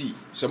nyina sisi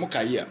se mo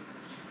kaya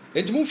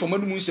enti mo mfama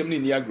no mu nsem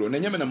ni agro na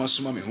nyame na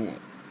masoma me ho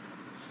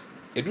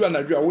eduru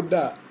anadwo a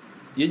woda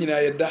ye nyina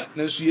ye da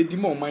na nso ye di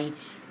ma oman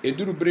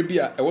eduru bre bi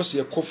a ewo se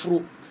ye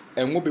koforo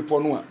enwo bepo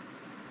no a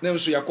na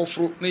nso ya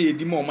koforo na ye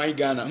di ma oman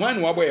Ghana hwan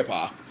ne wabo ye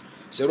pa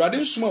se urade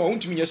nsuma wa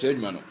untimi nya sa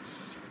adwuma no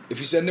if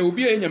you say na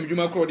obi enyam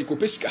dwuma kro de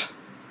kopesika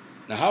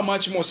na how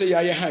much more say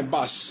ya high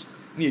bus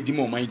na edi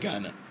ma oman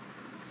Ghana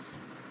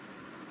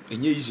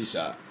enye easy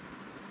sa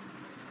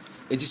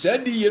enti sa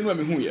di ye no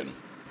amehu ye no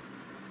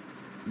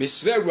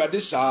mesra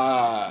urade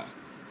sa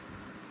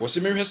wo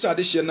se menhwe sa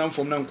de hye nam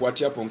fom na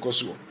nkwate aponko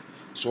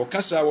so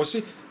okasa wo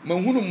se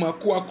mahunu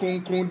mako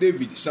akronkron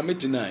David Psalm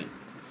 89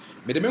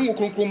 me de menwo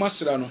kronkron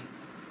masra no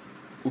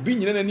obi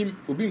nyina nanim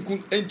obi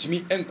nkun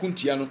entimi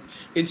enkuntia no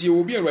enti ye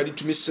obi urade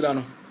tumi sra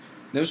no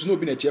nanso no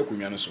obi na tie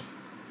akonwa no so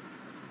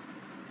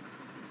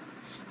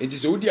enti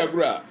se odi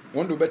agora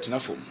wondo betena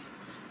fom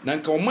na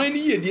nka oman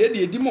ni ye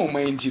de edi ma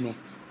oman nti no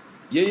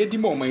ye di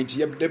ma oman nti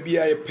ye da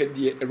bia ye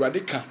pede urade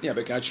ka ne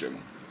abeka akire mo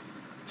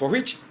for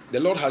which the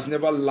Lord has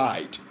never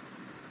lied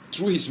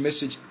through his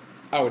message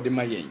out de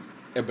mayen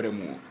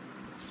ebremu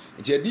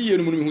enti edi ye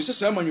no mu hu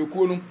sesa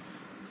amanyokuo no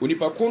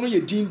onipa ko no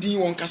ye dindin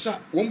won kasa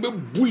won be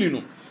bully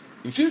no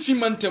mfimfin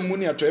mantam mu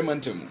ne atoy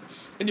mantam mu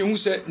eni hu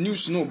se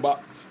news no ba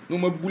no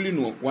mabuli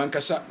no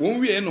wankasa won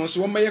wie no se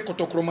won meye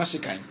kotokoro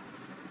masekan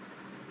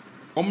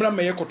omra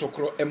meye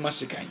kotokoro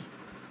emasekan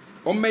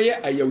ommeye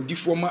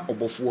ayawdifo ma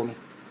obofo no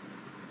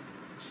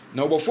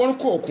na obofo no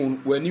ko okun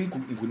wani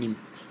nkunim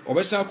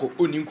obesa ko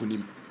oni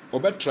nkunim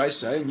obetry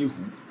sa enye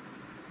hu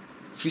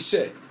free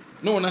say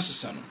no wona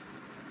sesa no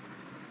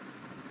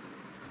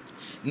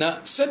na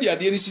said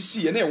ade ni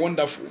sisi ye na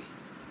wonderful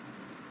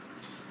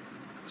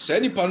sa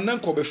ni pan nan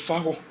ko be fa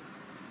ho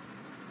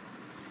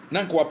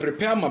nan ko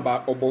prepare ma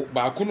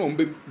ba ko no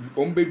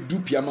ombe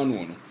dupia ma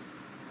no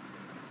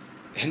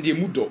ende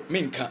mudo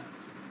menka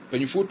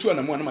panyifo tu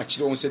ana mo na ma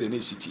kire won said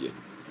na sitie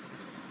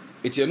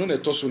etie no na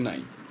toso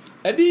 9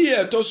 adi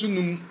ye toso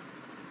num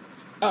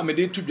a me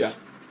de tubia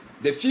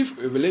the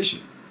 5th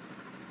revelation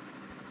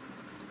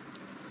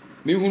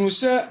me hunu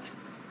se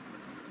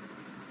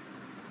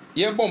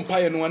ye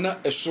bompaye no na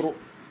esoro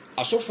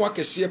asofo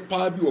akese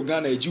pa bi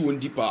ogana agi won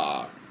di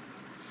pa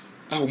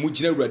a ho mu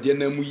gina awurade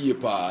na mu yie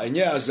pa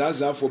enye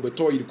azaza fo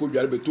beto yiri ko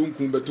dware beto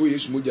nkun beto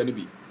yesu mogya ne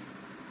bi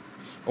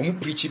omu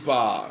preach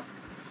pa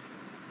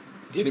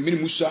de ne mini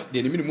musa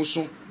de ne mini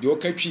muso de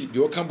okatwi de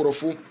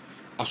okabrofo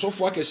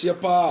asofo akese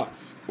pa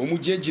omu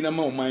gina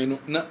ma oman no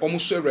na omu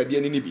so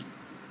awurade ne bi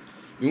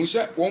me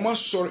se wo ma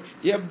sor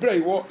ye brai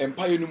wo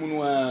empire no mu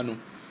no ano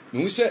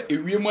me se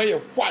ewie ma ye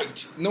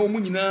white na omu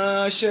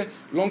nyina hye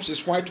long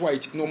is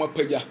white no ma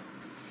pagya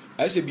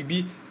I say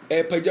bibi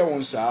e pagya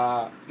won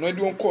sa no e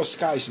de won call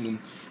skies no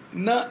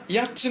na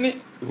yatene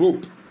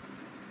rope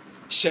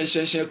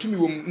shen tumi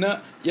wom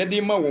na ye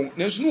de ma won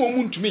na nso no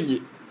omu ntumi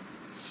nye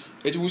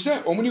eti wo se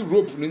omu ni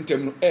rope no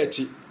ntem no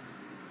eti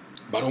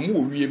but omu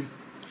wo wiem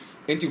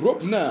enti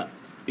rope na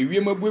ewie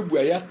ma buebu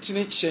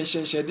ayatene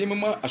shen de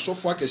ma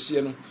asofo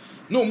akese no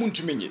na omu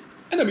ntumi nye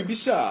na me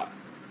bisa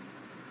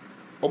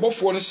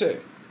obofo no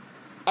se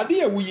ade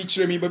ya wuyi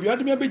kire mi babi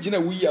ade me abegina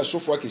wuyi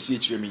asofo akese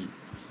kire mi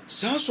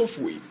sa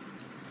asofo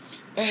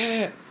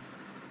e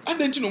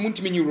ade nti no omu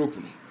ntumi nye rope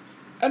no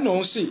and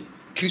on say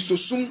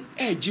Christosum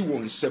eji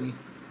wonsem.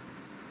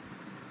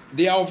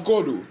 They are of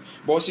God,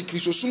 but say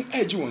Christosum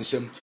eji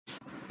wonsem.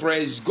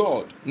 Praise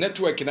God.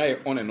 Network na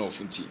on and off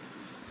nti.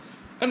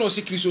 And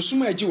also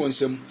Christosum eji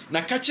wonsem.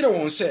 Na kachire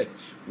won say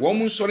wo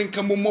mun sori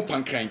nka mo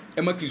pankran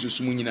e ma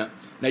Christosum nyina.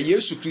 Na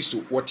Yesu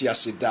Kristo wote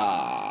ase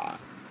da.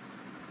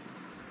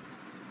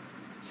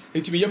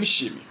 Enti me yam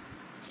hyemi.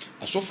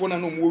 Asofo na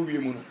no mo wie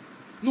mu no.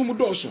 No mo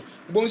doso.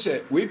 Bo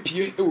nse we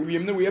pie e wo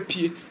wiem na we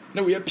apie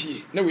na we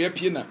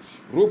apie na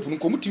rope no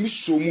komutimi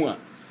somu a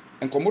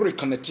enkomo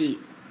reconnect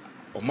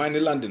o mine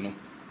land no.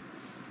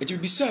 Enti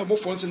bisa mo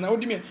fon se na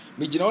wodi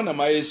me gina wona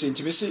maye se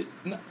enti me se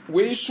na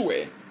we so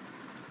e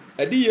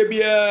adi ye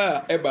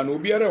bia eba na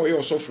obiara o ye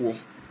osofo.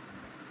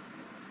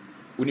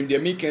 Onim de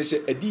me kan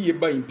se adi ye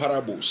ba in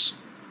parables.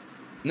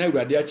 Na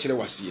urade a kire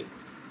wase.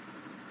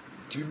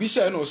 Enti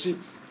bisa na o se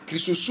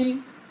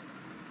Christosum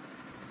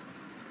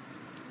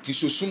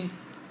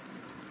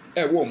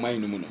wo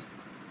man no mu no.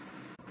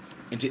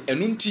 Enti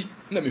enunti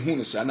na mehu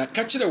no sa na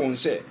ka kire won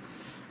se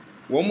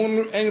wo mo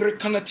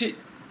enrekanate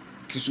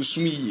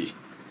Christosum yie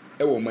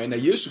wo man na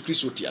Yesu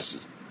Kristo tiase.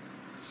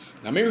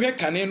 Na mehwe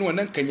kane no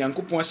na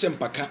kanyankopon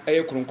asempaka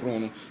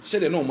kronkron no se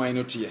de no man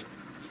no tie.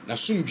 Na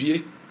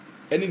sumdue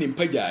ene ne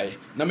mpagyae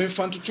na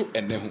memfa ntoto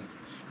enne ho.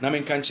 Na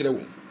menka nkire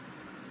wo.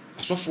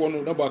 Asofo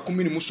no na ba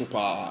komini mu so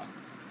pa.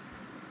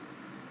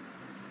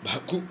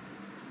 Baku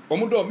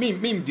omodo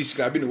me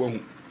describe no wahu.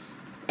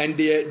 And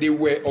they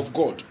were of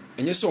God.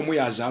 And yes, omo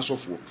ya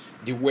azasofo.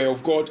 They were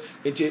of God.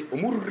 Enti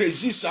omo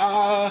resist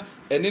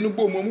ene no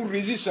bo omo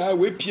resist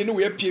we pie no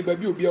we pie ba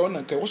bi obi a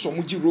ona nka wo so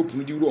omo gi rope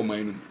no di ro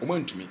oman no. Omo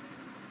antumi.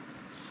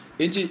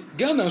 Enti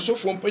Ghana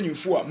sofo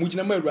mpanyimfo a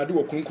mugina ma Awurade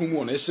wo kronkron mu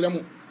ona esere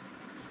mu.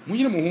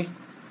 Munyine mu ho.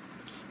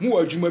 Mu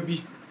wa adwuma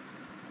bi.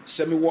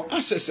 Se me wo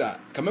access a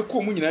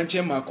kameko mu nyina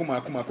nche maako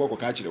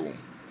akọ kire wo.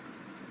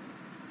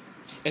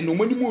 Eno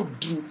mani mu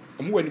oduru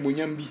omo wani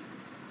monyam bi.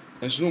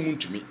 Enso no mu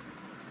ntumi.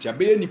 Ti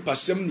abeye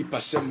nipasem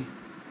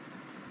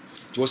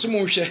ti wo se mo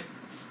hwe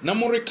na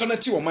mo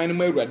rekanati wo man no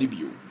ma Awurade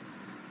bio.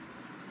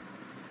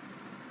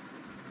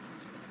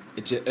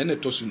 Ete ene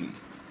tosu nu.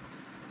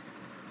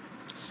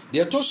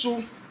 The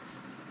tosu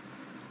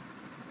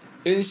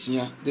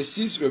ensia the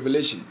sixth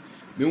revelation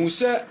me hu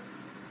se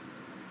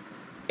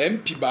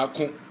MP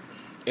baako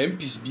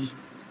MPs bi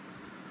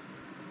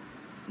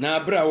na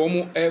abra wo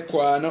mo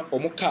ekwa na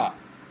omo ka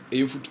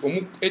efutu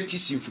omo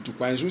etisi futu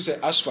kwan so se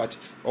asphalt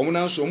omo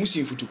nan so omo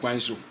si futu kwan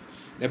so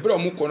na bra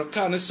omo kono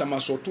ka ne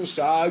samasoto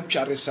saa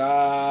tware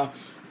saa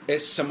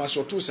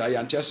samasoto saa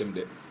yante asem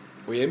de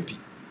o MP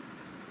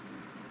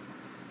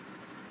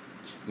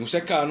no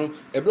se ka no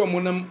ebra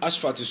omo nam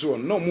asphalt so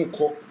no omo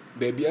kọ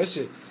baby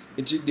ase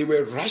they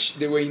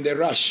were in the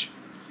rush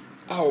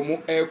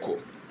omo eko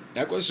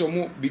na ko so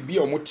omo bibi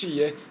omo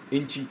tiye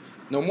enti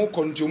na omo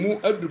konto mu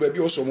aduru baby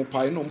oso omo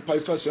pai no mpai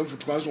fa sem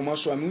futu kwan so omo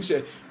so am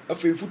se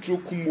afei futuro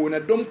kumo na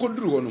dom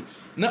koduru ho no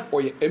na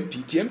oye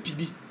MP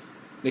bi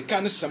ne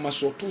kan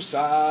samasoto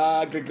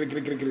saa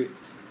gregregregre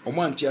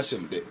omo anti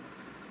asem de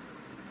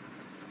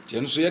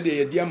tie no so ye de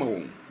ye di ama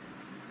won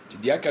ti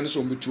di aka no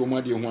so mbetu omo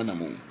ade ho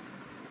anamo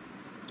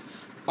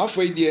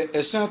afei de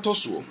esan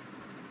toso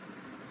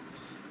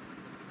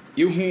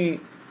yehu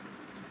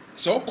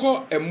so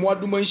ko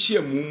emoadoma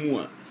nhia mumu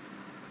a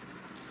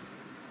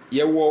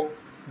ye wo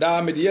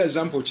da me de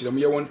example kirem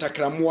ye won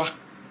takramoa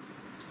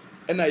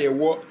ena ye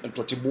wo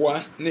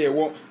ntoteboa na ye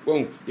wo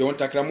ye won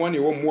takramoa na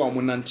ye wo moa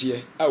mo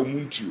nante a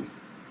omuntuo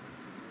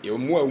ye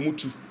moa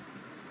omutu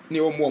na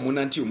ye wo moa mo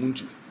nante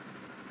omuntu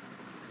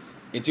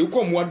enti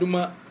ko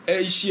moadoma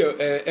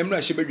ehia emra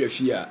hye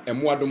badwafi a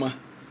emoadoma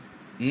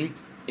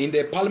in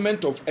the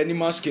parliament of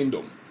animals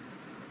kingdom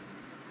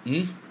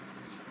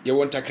ye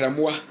won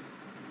takramoa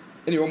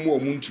ena ye wo moa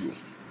omuntuo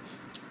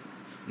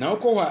na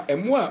ko ha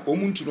emoa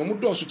omuntu no mo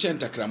doso che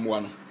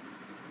ntakramoa no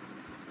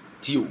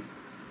tio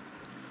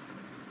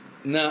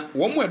na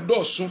womo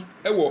edoso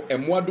ewo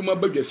emoadoma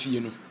badwafie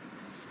no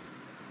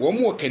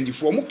womo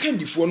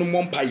kandifo no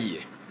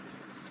mompaye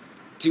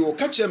ti wo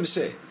ka chem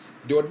se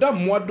de oda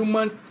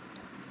moadoma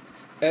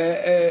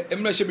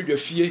emra hye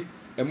badwafie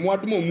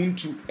emoadoma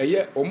omuntu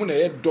eye omo na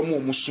eye dom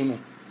omo so no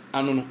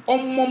ano no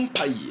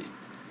ommompaye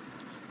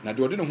na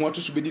de ode ne ho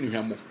atoso bedi ne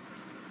hwamo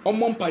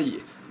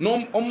ommompaye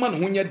no omma ne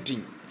ho nya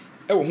din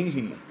ewo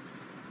hunhumu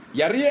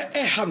yare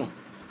ha no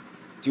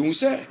ti hu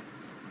se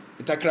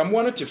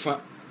ntakramoa no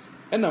tefa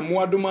ena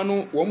moadoma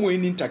no wo mo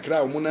eni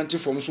ntakra wo nante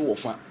fom so wo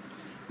fa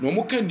na wo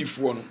mo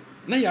kandifo no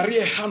na yare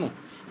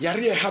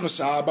ha no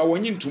saa ba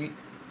wonyi ntum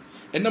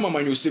ena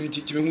mamanyosem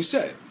ti me hu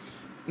se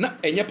na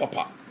enye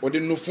papa ode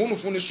no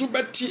fonu so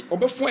beti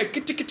obefo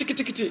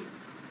kitikiti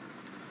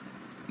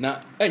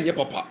na enye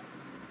papa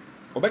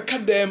obeka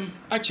dem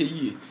ache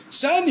yie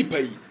saa nipa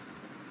yi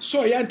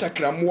so ya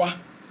ntakramoa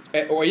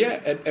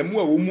oye emu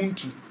a wo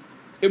muntu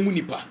emu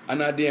nipa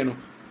anade no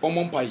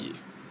omompa yie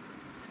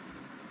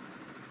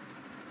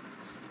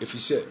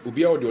efise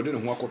obi a ode ne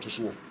ho akoto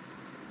so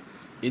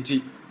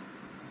enti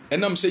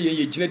enam se yen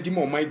ye gina di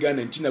mo my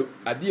Ghana enti na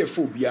ade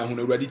efo obi a ho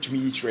na Awurade tumi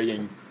yi kire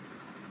yen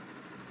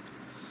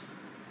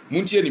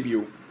muntie ne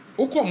bio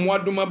Oko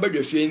mwaduma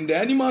badwafie in the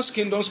Animal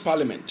Kingdom's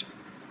parliament.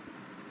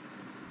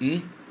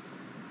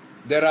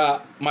 There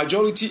are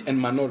majority and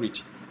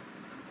minority.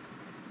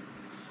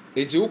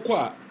 Eti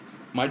oko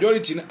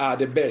majority are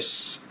the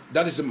best.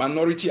 That is the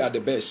minority are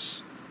the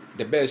best.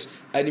 The best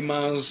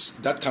animals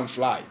that can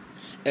fly.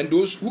 And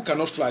those who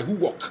cannot fly, who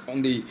walk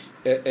on the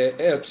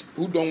earth,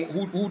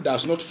 who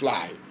does not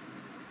fly.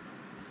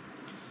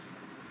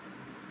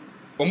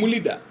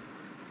 Omulida.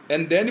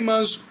 And the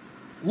animals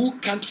who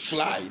can't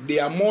fly, they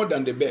are more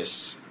than the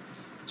best.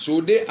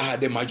 So they are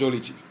the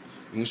majority.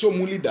 So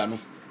mulida no.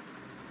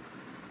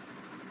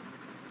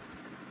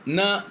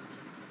 Na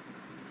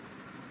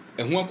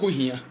ehun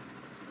akohia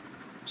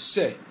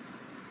se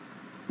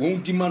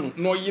won di ma no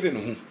na oyire ne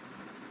ho.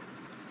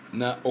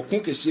 Na okun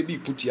kese bi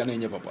kutia na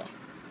enye papa.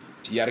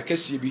 Ti yare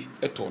kese bi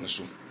eto no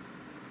so.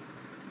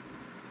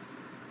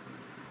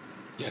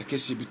 Yare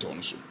kese bi to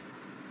no so.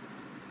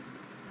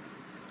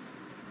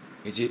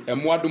 Eje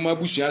emwadoma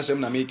busua asem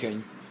na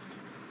mekan.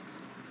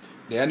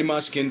 The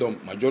Animal Kingdom,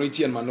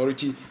 majority and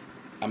minority.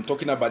 I'm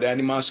talking about the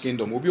Animal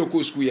Kingdom. Obi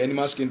oko school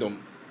Animal Kingdom.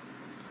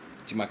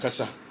 Ti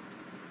makasa.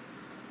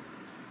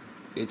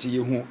 Eti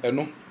yehu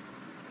eno.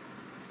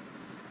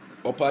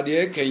 Opa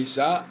de kan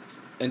sa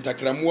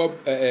entakramwa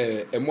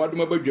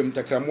emwadoma badwam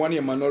entakramwa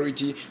ne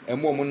minority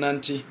emo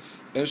omunante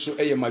enso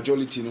eye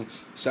majority no.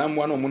 Sa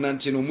amwa no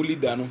omunante no mu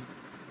leader no.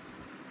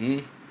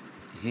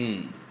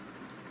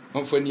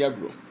 Onfani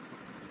agro.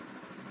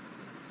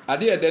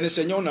 Ade ede ne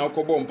senyo na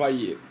okobo mpa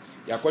ye.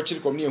 Yakwachiri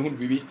komni ehun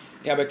bibi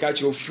ya beka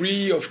chi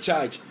free of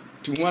charge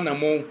to one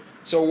among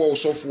so wo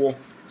sofo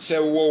se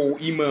wo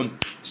imam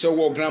se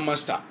wo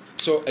grandmaster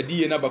so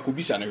adiye na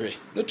bakobisa ne hwe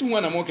na to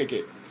one among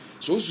keke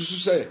so susu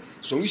se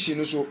solution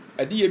no so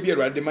adiye bi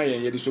erade ma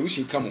ye the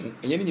solution kam ho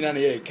enye ni nyina na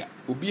ye ka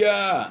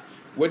obia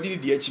wadi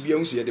di achi bia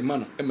hu se ye de ma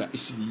no ema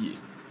esidi ye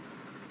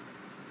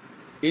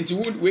enti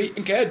we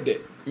nka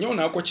ede nyo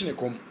na akwachi ne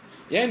kom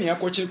ye ne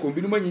akwachi ne kom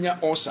bi no manyinya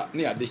osa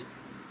ne ade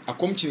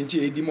akom chirinti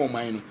edi ma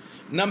oman no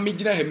na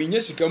migina ha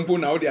minya sika mpo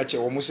na odi ache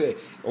wo mo se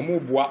omo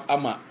boa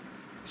ama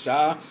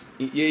sa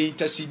ye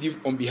intercede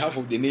on behalf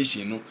of the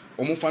nation no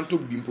omo fanto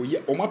bimpo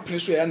ye omo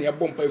aprenso ya na ya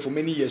bompa for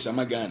many years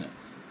ama Ghana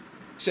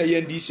se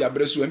ye NDC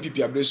abreso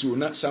NPP abreso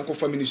na sanko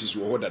families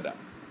wo hodada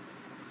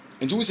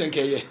enti wo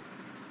senke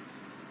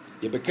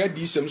ye beka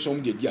di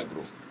semsom de di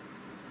agro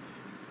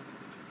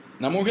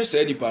na mo hwe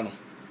sa nipa no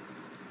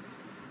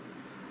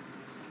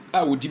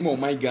a odi mo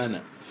my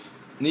Ghana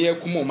ne ye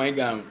kuma my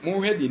Ghana mo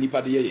hwe de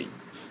nipa de ye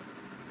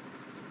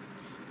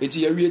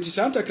eti yawie ti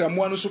santa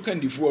kramoa no so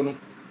kandifuo no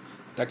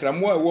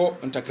takramoa wo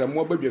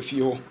ntakramoa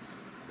badwafie ho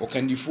o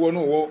kandifuo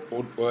no wo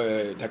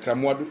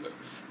takramoa do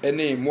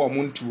ene mo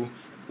amuntuo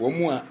wo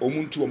mu a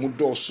omuntuo mo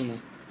doso no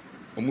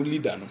omu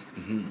leader no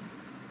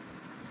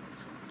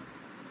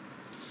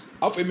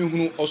afa mi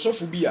hunu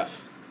osofo bi a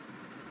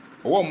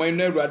wo man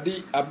na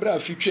Awurade abra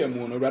afitwa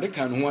mu no Awurade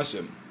kan ho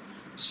asem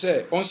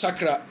se on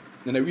sakra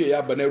na wie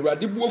ya ba na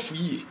Awurade buofu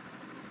yie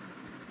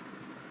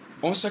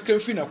on sakra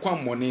fi na kwa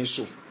mmone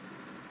so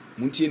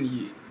muntie ni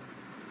yie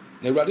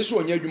na Awurade so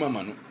onya adwuma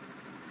ma no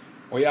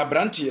oya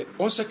brante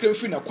on sakra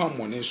fi na kwa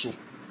mmone so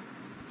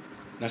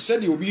na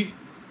sede obi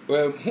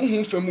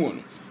honhom famu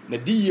no na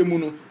diye mu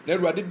no na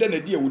Awurade da na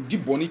die wodi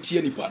bone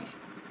tie nipa no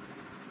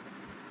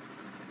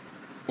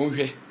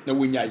onhwe na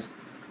wonyai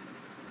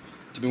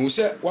tibe hu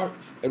se wa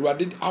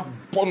Awurade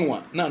abono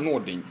a na no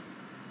oden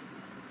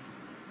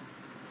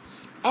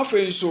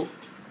afen so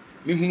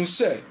mehunu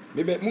se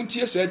mebe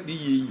muntie se di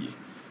yie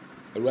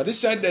Awurade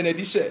san da na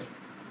di se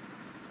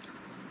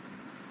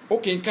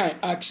okay, in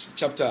Acts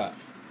chapter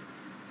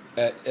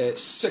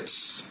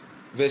 6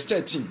 verse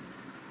 13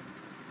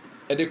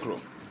 edekro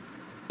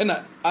and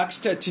Acts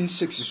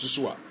 13:6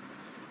 susua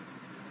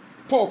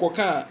Paul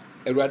koka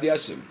Awurade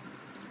asem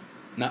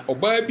na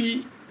oba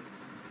bi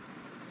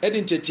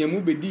edin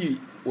tetemu bedi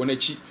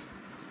wonachi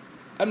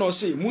ana o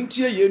say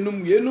muntie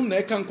yenum na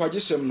eka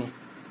nkwagesem no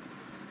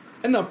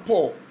na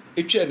Paul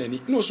etwa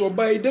nani no so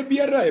oba da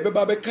biara e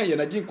beba beka ye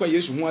na ginkwa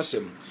Yesu ho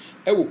asem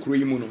e wo kuro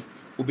yi mu no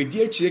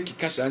obedi akire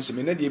kika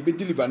sansem na de be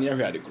deliver na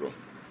yahwe adekro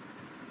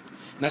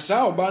na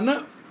saa oba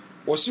na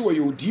wo se wo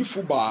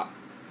yodifo ba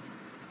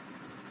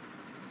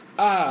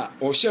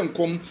o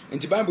hyenkom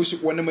enti Bible so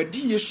wona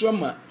madi Yesu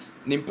ama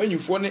ne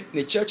mpanyimfo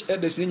ne church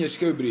elders ne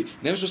nyesika bebre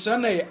nanso saa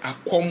na ye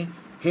akom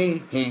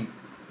hum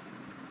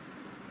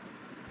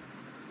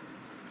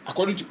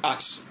according to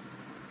Acts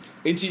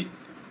enti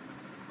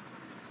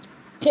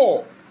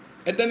Paul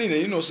edani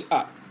na no say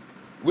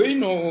we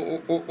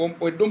no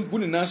o dom bu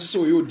ni na se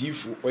o ye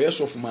odifo o ye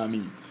sofu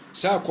maami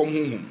saa akom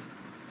hum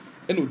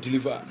e no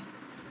deliver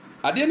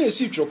ade na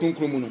esi twere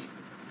konkrom mu no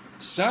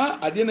saa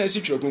ade na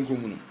esi twere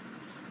konkrom mu no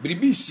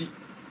bribi si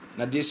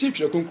na de esi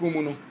twere konkrom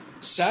mu no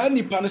saa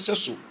nipa ne se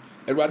so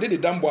Awurade de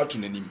dambo ato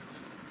nanim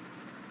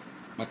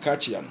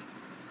makachia no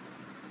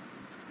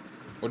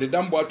o de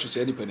dambo ato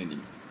saa nipa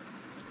nanim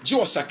ji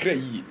o sakra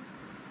yi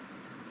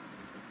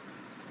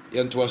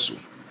yento aso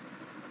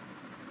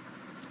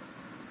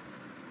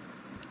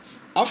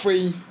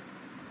afei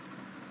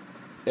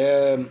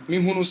mi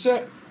hunu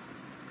se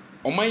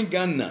oman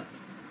Ghana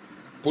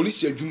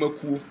police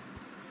adwumakuo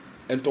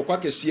entokwa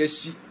kese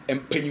asi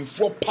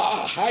empanyimfo pa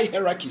high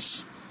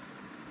hierarchies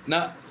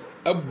na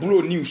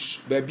abro news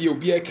baabi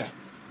obi eka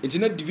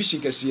internet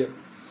division kese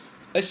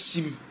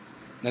asim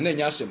na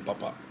nya asem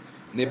papa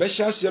na ebe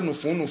hya ase no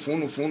fon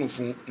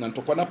na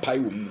ntokwa na pai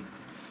wo mu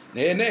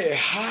na ye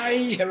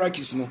high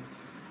hierarchies no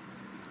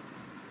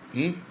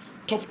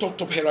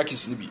top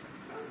hierarchies ni bi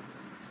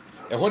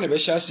eho na ebe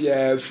hya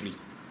ase free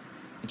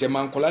nte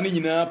mankola ni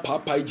nyina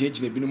papa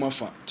ejejina binum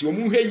afa ti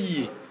omu hwe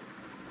yie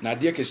na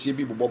de kese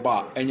bi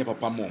boboba enye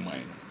papa mo man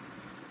no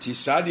ti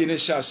saade ne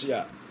hya ase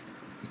a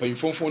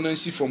mpanyimfo na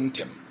nsi fom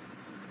tem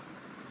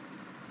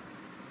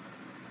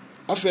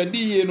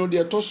afedi yie no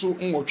de toso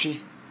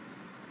nwotwe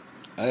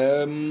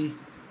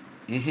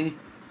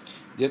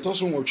de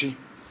toso nwotwe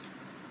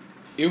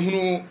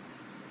ehunu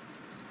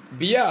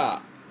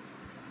bia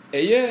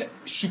eye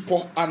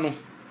supo ano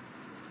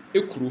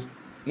ekuru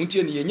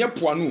muntie ne yenya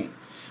poano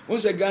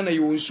onse Ghana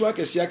yo nsu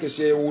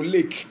akese wo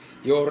lake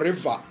yo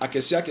river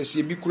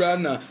akese bi kura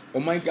na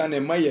oman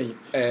Ghana mayen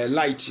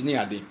light ni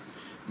ade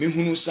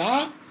mehunu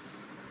saa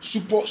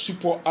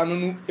supo ano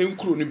no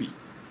enkuro no bi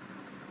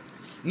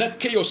na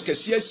chaos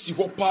kese asi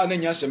ho pa na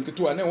nya asem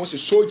keto na wo se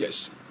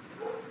soldiers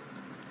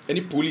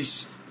any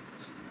police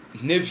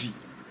navy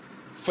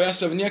fire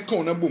service ne ka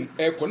ona bom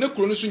ko na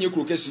kuro no so nye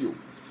kuro kese yo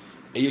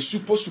eye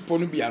supo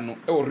no bi ano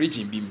e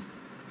region bi mi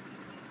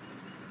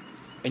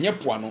enye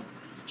poano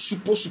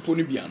supo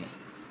no bia no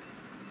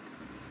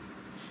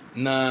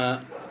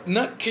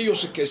na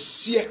chaos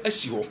kese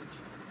asi ho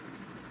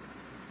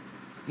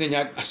na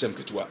nya asem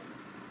keto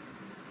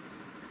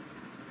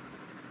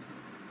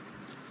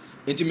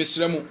enti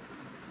mesremu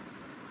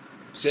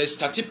se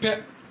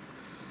statipe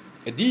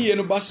ediye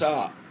no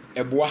basa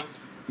eboa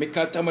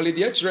mekata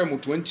malede a kire mu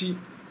 20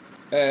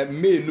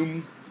 May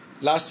num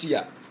last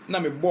year na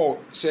me ball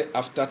say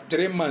after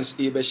 3 months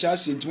e be sha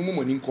senti mu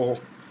moni nko ho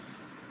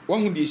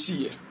wahu de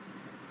siye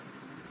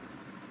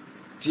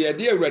ti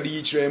ade awrade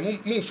yi kire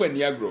mu mfa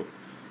ni agro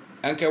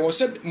anka wo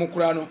said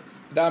mukura no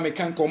da me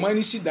kan ko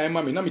man si dan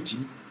ma me na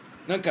metim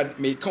na ka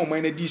me kan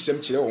man na di sem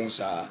kire won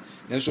saa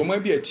nanso man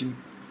bi atim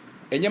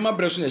enyama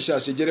breso na hia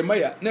se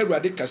Jeremiah na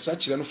awrade kasa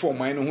kire no for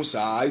man no ho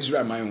saa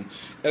Israel man ho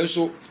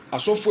enso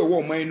asofo e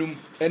wo man num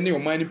ene o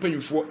man ni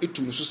panyimfo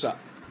etu no so sa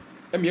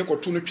eme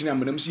yekoto no twene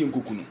amanam si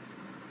enkoku no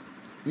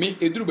me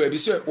eduru ba bi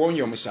se won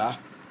yom saa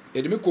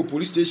e de me ko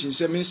police station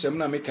se me nsem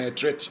na me kan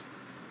threat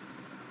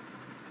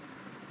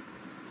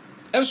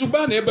enso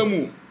ba na eba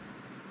mu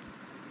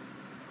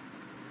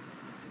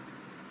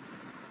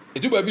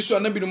eduru ba bi so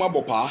anabi no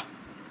mabopa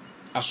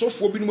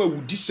asofo bi no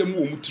awudi sem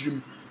wo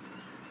mutirim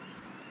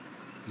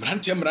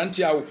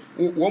mrantia a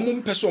wo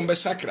mum person be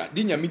sakra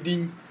di nyame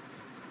din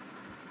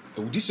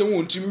awudi sem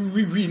wo ntirim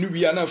wi no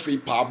wi ana afei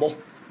paabo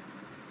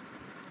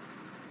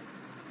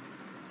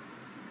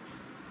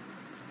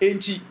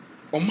enti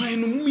oman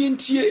no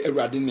mientie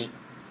awrade ne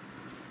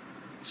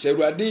se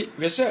awrade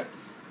wese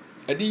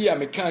ade ya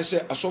meka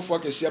se asofo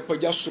akese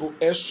apagya soro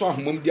eso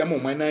ahomam dia ma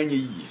oman na anya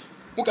yie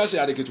muka se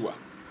ade ketua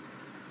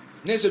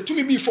na se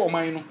tumi bi for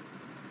oman no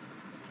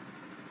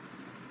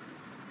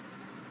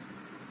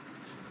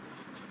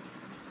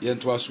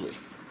yento aswe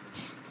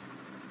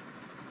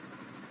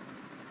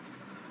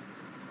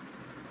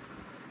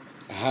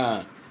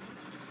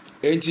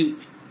enti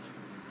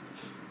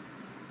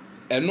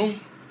eno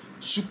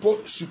supo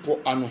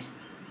ano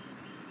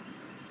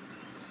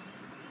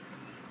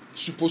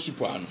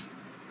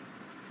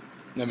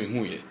na me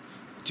hu ye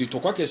ti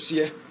tokwa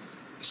kese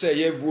se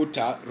ye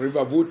Volta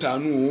river Volta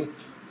no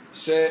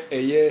se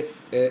eye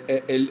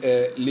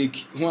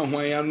lake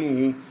hwan ya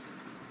no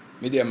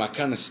me de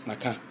makanis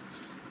naka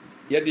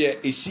ye de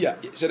esia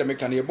se de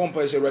mekane ye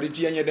bompa se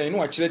reality anye den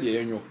no a kire de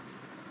yenyo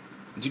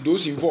nti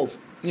those involved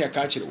ni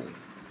aka kire wo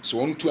so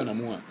won tu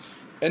anamu a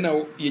ena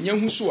yenya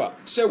hu so a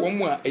se wo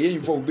mu a eye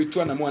involve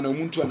betu anamu a na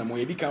mu ntu anamu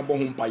ye di kan bo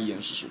ho mpa ye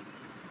nsusu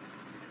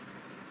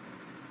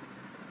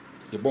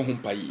ye bo ho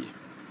mpa ye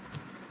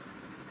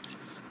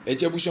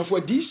eje bushafo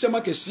di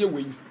sema kese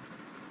we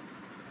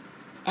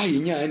a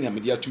yenya na me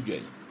dia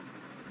tudwan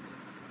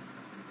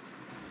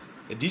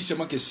e di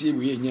sema kese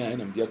we yenya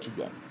na me dia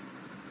tudwan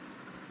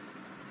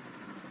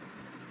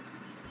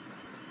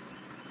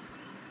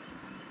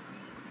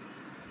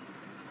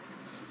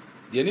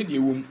de ne de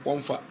wom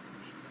wonfa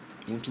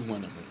ntu ho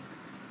anamu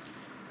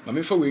ma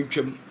me fa we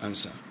ntwam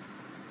ansa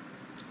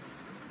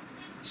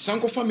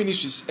Sankofa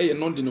Ministries a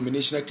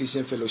non-denominational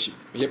Christian fellowship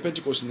me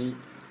Pentecost ni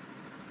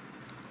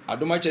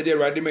adoma chede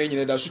awrade ma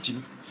nyine da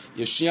sutim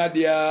yesua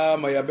dia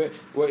ma yabe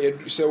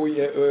se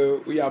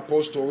we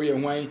apostle we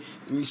hwan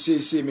we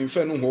say me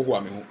mfa no hoho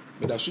ame ho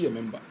me da so ye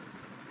member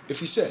if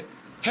he say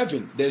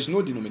heaven there is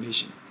no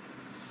denomination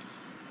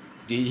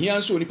de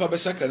hian so onipa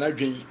besakra na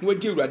dwen na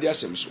wadi awrade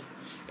asem so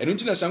eno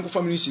ntina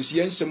Sankofa Ministries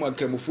ye nsem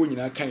akramofo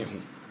nyina kan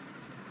ho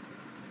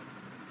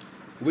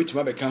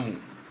wetima be kan ho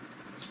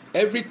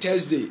every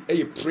Thursday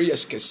a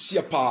prayers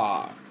kesia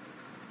pa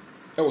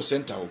e wo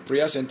center o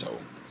prayer center o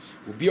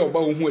obi a oba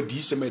wo hu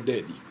adi sem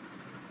edadi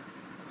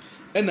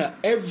and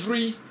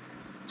every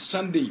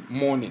Sunday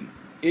morning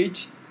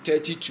 8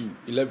 30 to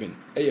 11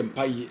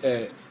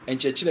 mpaye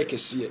enchechire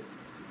kese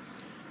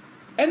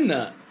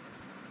enna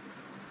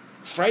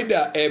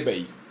Friday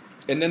ebe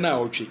enena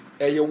otwe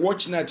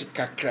watch night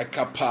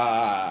kakraka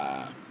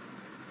pa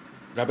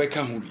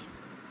Rebecca Hubi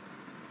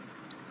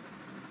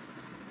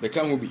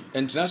Beka Hubi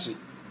entrance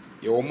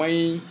ye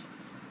oman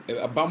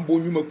abambo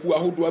nyumaku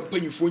ahodo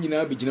apanyifo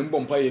nyina begina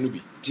mpaye no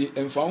bi ti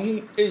emfa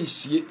ho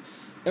ensie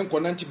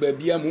enkonante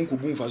baabia mu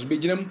nkobu mfa so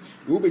beginam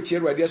wo betie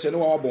Awurade ase ne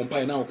wa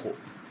mpaye na akọ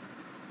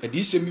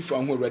edi semi fa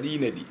ho Awurade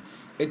yinadi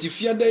enti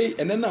fiadai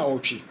enena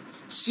otwe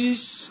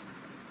 6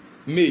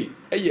 May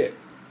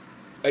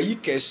ayi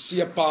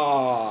kese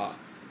pa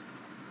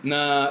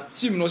na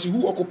theme no say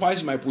who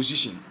occupies my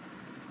position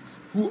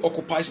Who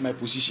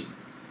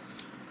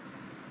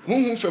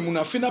femu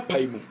na fina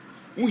paimu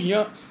who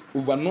here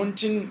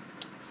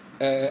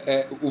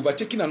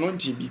overtaking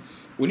anointing bi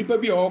onipa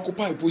bi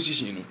occupy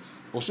position no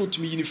also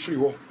timi yini free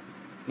ho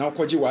na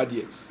okoje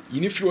wade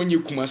yini free onye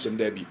kuma asem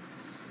da bi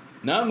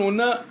na no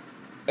na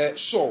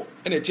so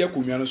ena tie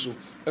akonwa no so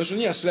enso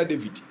ne yasra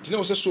David tina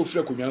wo se so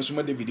free akonwa no so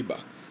ma David ba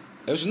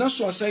enso na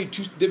so aside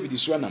to David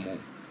so anamo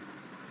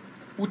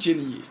utie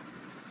ni ye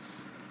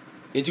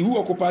enti who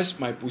occupies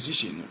my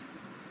position no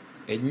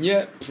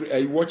enye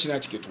I watch na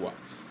tiketwa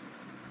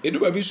edu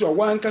ba bi so a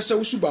wan kasa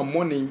usuba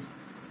morning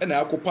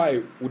ena occupy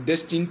wo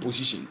destined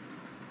position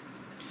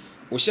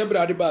wo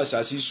shebrade ba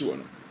asasi so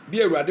no bi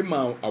Awurade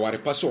ma aware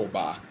pa so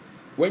oba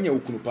wanya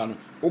ukunupa no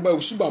oba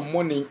usuba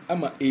morning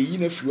ama eyi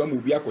na firi ama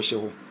obi akɔhye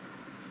ho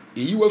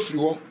eyi wa firi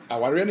ho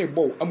aware ne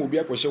bow ama obi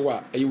akɔhye ho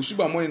a eyi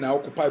usuba morning na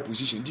occupy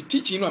position the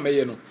teaching no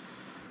ameye no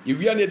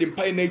ewia ne de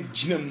mpai na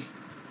ginam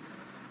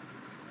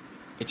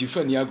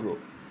etifa ni agro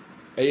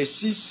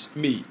 6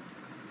 May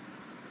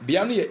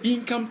bia no ye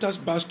income tax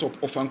bus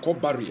stop of Anchor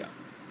barrier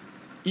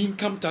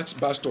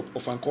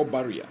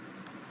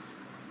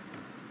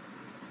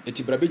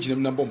eti brabe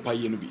ginam na bɔ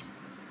mpai no bi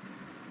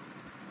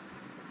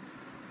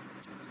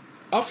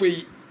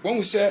afei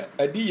won se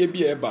adiye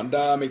bi e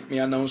banda me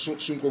announce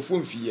sunkrofo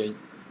mfiye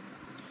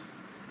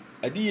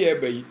adiye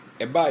bai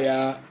e ba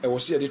ya e wo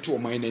se de to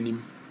oman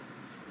nanim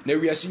na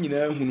wiase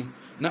nyina hunu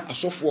na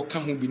asofo ka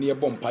ho bi ne e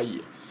bɔ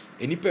mpai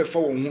enipa e fa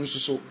won hu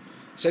nsoso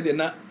se de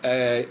na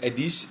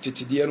adis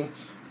tetide no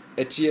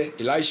etie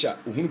Elisha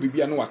ohunu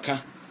bibia no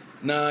waka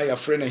na ya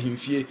frɛ na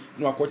himfie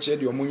na akɔkye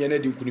de omonye na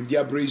de nkunimdi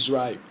abra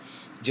Israel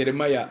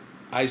Jeremiah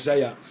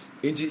Isaiah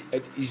enti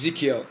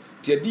Ezekiel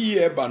ti adi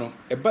ye ba no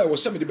e ba wo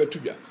se me de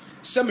betudwa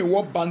se me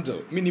wo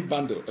bundle mini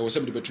bundle e wo se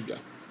me de betudwa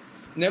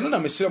na no na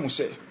mesere mo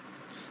se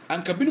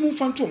anka binum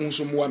fanto mo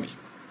so moa me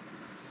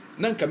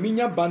na anka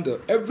minya bundle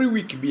every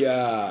week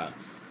bia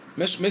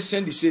me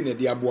send the say na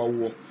de aboa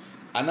wo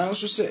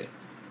ananso se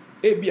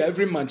e bia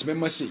every month me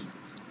ma say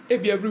e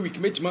bia every week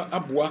metima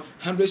aboa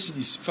 100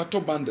 cedis fato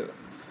bundle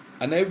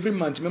and every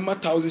month me ma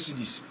 1000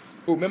 cedis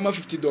o me ma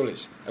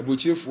 $50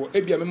 abochirefo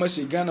e bia me ma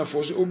say Ghana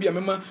for so o bia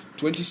me ma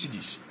 20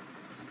 cedis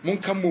mon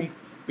kamom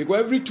because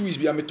every 2 weeks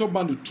bia me top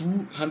bundle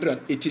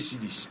 280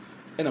 cedis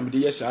and am de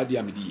yes ade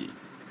am de ye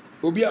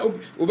obia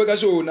obega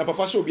so na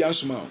papa so obia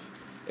nsoma o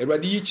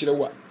Awurade yi kire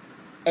wa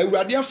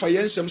Awurade afa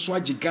yensem so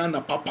agi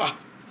Ghana papa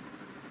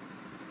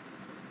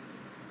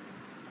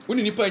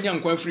woni nipa nya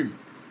nkwan frim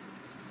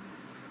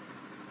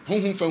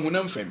honhom fa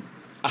hunam fam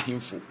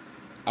ahemfo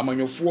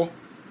amanyofo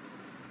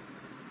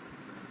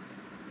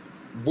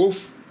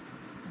both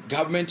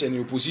government and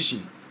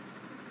opposition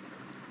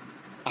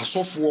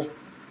asofo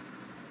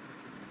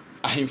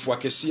ahemfo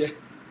akese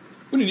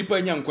woni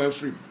nipa nya nkwan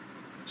frim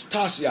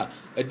stars ya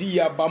adi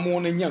ya bamo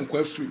na nya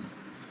nkwan frim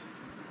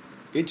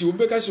enti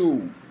obeka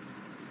so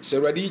se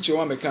Awurade iche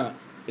wa meka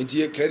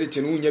enti credit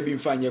no nya bi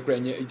mfa anya kra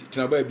nya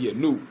tenaba bia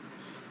no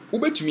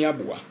ubetumi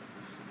aboa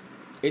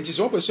enti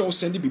so person o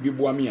send bibi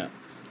boa me a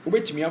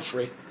ubetumi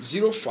afre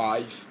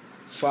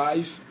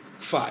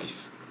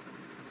 0555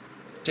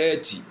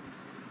 30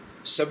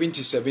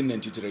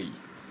 7793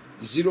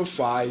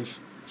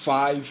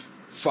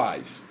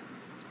 0555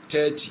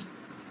 30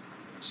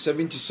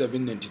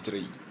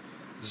 7793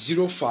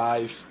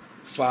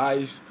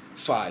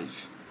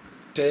 0555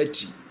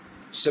 30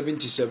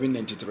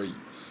 7793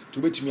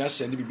 to betumi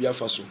asend bibi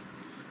afa so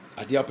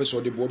ade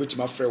apeso de bo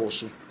betumi afre wo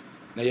so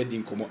na ye di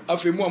nkomo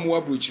afemu amu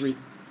abrochire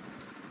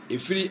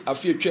efiri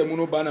afi etwa mu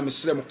no ba na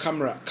mesrem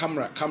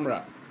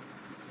camera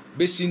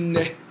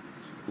besinne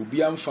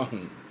obi amfa ho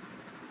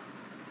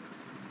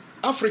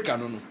Africa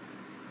no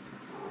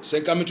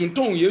senka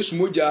metonton Yesu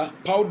moja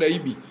powder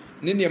ibi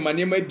ne ne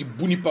manema di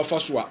buni pafa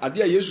so a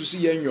ade a Yesu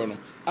si ye nyo no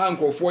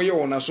ankrofo ye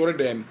wona sore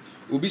dem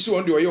obi si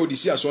won de oye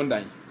odisi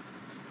asondan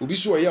obi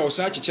si oye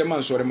osa acheche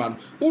man sore man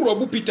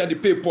urobu Peter de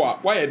pepo a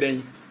waye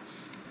den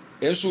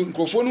enso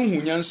nkrofo no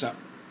hu nyansa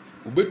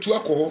obetu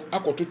akoho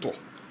akototo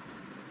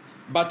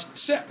but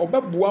se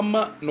obeboa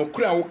ma no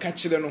kra wo ka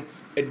kire no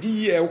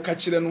ediye wo ka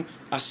kire no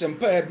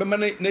asempa e bema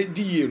na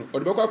diye no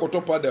odebekwa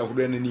akotopo da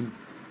ahuru nanim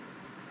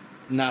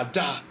na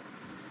da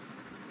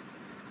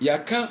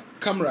yaka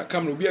camera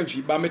obi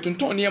amfi ba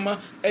metonton niema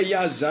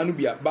eya azanu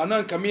bia ba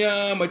na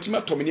nkamia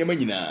matima tom niema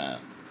nyina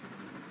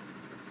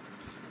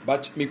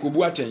but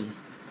mikobu aten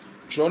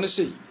tro ne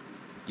sei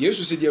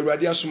Yesu said the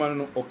Awurade asoma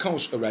no ɔka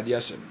Awurade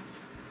asɛm.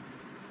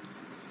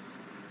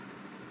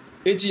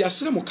 Enti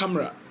yasrɛ mo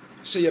camera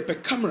sɛ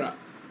yɛpɛ camera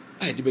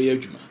a yɛde bɛyɛ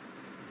adwuma.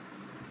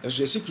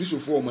 Ɛso yɛsi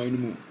Kristofo ɔman no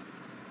mu.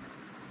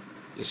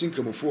 Yɛsi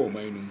nkramofo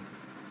ɔman no mu.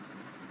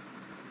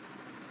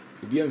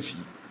 Obi amfi.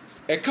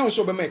 Ɛka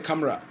so bɛma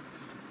camera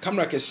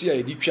kɛse a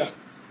yɛde twa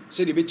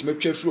sɛ de betime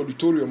twa firi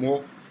auditorium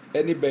hɔ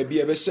ɛne baabi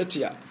a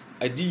bɛsɛte a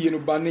adi yɛ no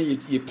ba ne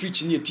yɛ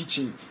preach ne yɛ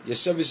teaching yɛ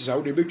services a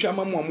wode betwa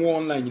ama mo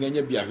online nyina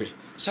nya biahwe.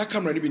 Sa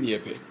camera ne bi ne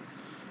yɛpɛ.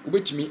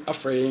 Wobetimi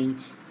afra yɛn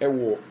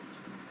ɛwɔ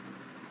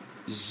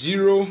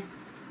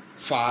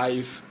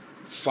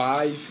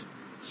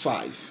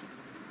 0555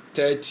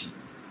 30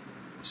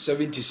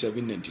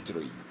 77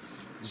 93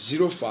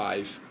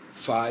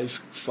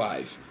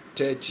 0555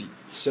 30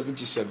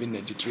 77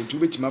 93 tu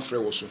betimi afra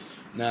wɔ so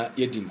na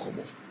yɛdi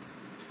nkɔmɔ.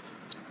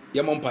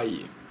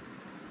 Yɛmɔmpaye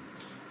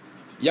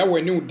ya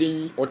wani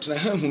udin ɔtena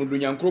ha hunu do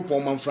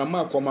Nyankopɔn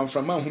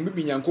manframa hu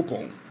bibi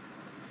Nyankopɔn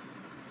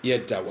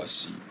yɛda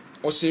wasi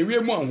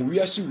ɔsɛwie mu ahu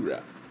wiase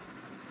wura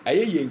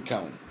ayɛ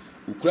yɛnkan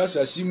ukura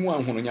sasi mu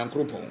ahu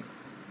Nyankopɔn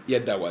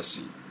yɛda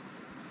wasi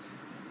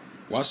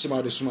wasema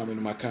ɔde soma me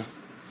no maka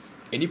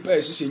enipa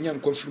ɛsɛ nya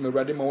nkwa firi mu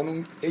Awurade ma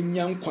wɔn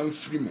enya nkwa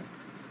firi mu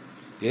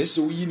yɛsɛ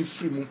oyi ne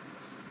firi mu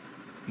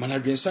mana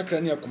dwen sakra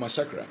ne akoma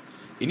sakra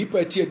enipa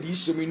ati adi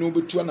sɛm no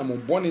betu anam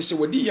bɔne sɛ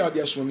wadi ya ade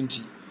asom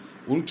nti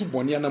wontu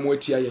bɔne anam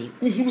ati ayɛ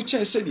uhunu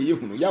kyɛn sɛ de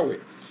yɛhunu yawe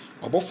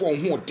ɔbɔfo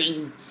wɔn ho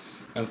ɔden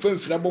ɛmfa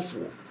mfira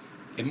bɔfo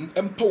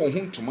ɛmpa wɔn ho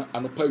ntoma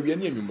anopa wia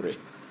ne anwumre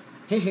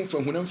honhom fa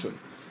hunam fam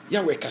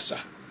yawe kasa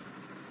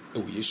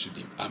ɛwɔ Yesu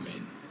dim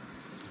amen.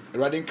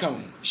 Awurade nka ho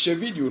share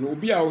video no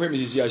obi a wo hwɛ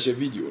mesisi a share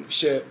video no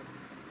share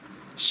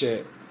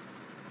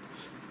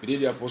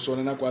the apostle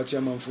na Kwarteng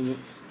Amanfo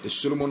the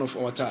Solomon of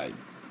our time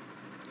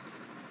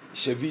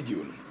share video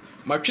no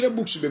matwere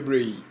books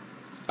bebree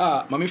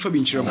a mame fa bi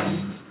nkyerɛ mo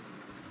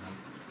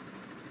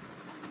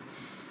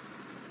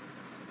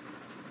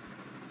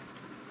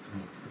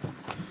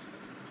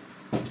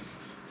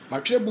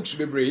matwere books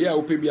bebree a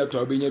wopɛ bi ato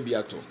abenya bi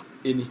ato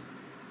eni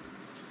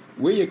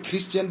we ye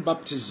Christian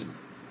baptism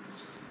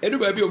edu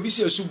ba bi obi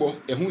si asubɔ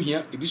ɛho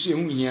hia ebi so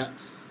ɛho hia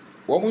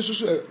wɔn nso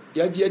so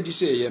yagye adi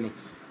sɛ ɛyɛ no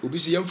obi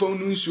si yɛmfa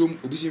nu nsuom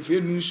obi si mfa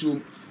nu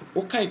nsuom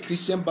o kan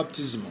Christian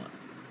baptism a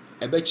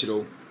ɛbɛkyerɛ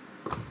wo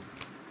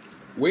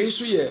we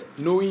nso yɛ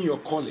knowing your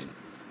calling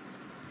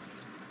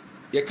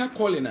yɛka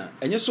calling a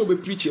ɛnyɛ sɛ obi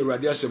preach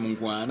Awurade asɛm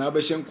nko a na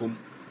abɛhyɛ nkom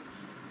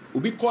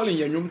obi calling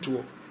yɛ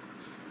nnwomtoɔ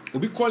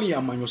obi calling yɛ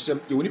amanyɔsɛm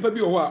yɛ nipa bi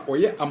wɔ hɔ a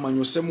ɔyɛ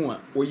amanyɔsɛm a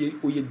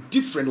ɔyɛ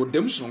different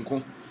ɔdam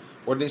sonko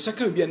ɔde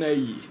nsaka bi na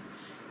ayi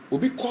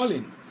obi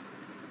calling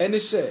ɛne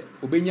sɛ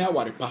obenya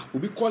awarepa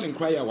obi calling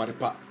kra yɛ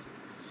awarepa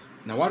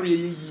na ware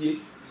yɛ yie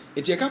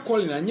enti yɛka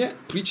calling anyɛ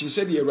preaching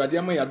sɛ de Awurade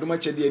ama yɛ adom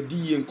akyɛ de adi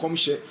yɛ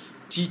nkɔmhyɛ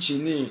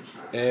teaching ne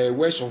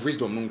words of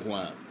wisdom no nko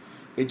a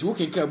enti wo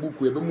kenka book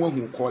we be mo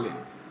ahu calling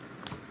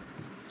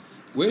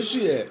we nso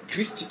yɛ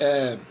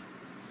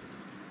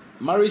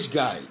marriage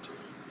guide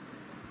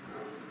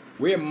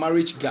we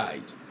marriage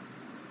guide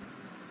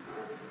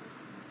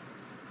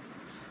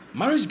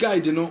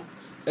no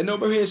ɛna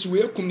obɛhwɛ sɛ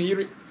we akum ne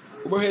yere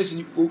obɛhwɛ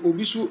sɛ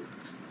obi so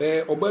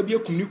ɔba bi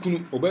akum ne kunu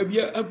ɔba bi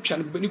atwa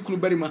ne kunu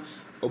barima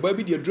ɔba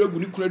bi de adragu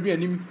ne kunu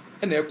aduanim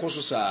ɛna ɛkɔ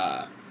so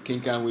saa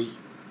kenkan we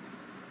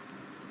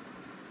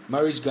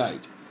marriage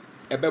guide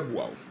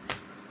ɛbɛboa wo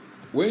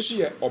we nso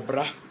yɛ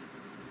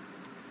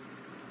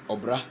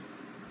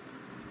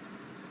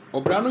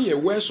ɔbra no yɛ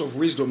words of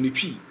wisdom ne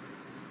twi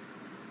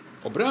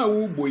ɔbra a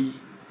wo boyi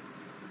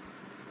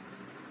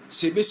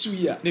sɛ bɛsiw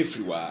yi a na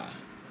ɛfiri waa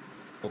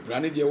ɔbra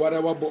ne deɛ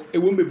wara wabɔ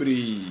ɛwɔ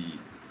bebree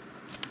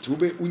nti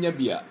wobɛ wonya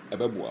bi a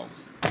ɛbɛboa wo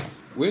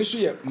we nso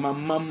yɛ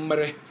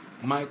mamammerɛ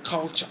my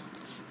culture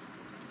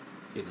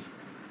ɛni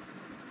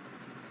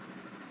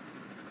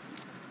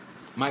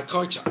my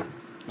culture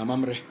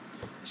mamammerɛ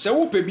sɛ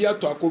wopɛ bi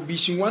atɔ akɔ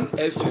Vision 1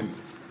 FM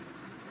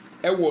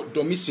ɛwɔ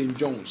Domi St.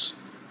 John's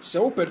sɛ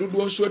wopɛ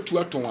dodoɔ nso atu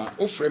atɔn a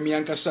wofrɛ me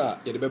ankasa a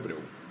yɛde bɛbrɛ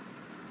wo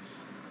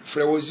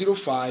frɛ wɔ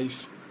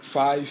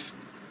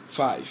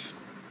 0555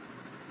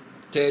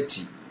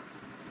 30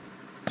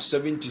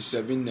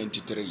 77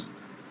 93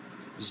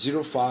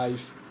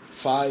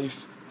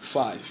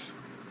 0555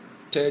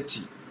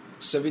 30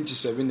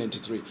 77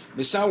 93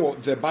 mesan wɔ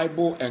The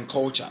Bible and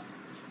Culture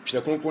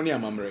twerɛ kronkron ne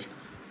amammerɛ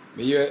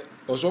meyɛ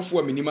ɔsɔfo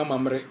a menim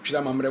amammerɛ twerɛ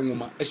amammerɛ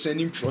nwoma ɛsan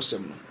nim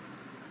twerɛsɛm no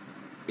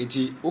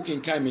enti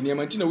wokenkan me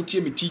nneɛma nti na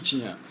wotie me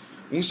teaching a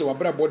wo sɛ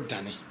wabrabɔ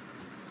dane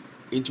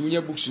enti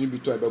wonya books no bi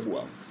tɔ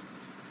ɛbɛboa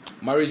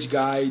marriage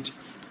guide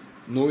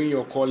knowing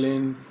your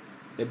calling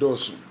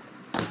ɛdɔɔso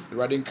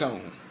Awurade nka ho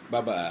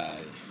bye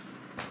bye.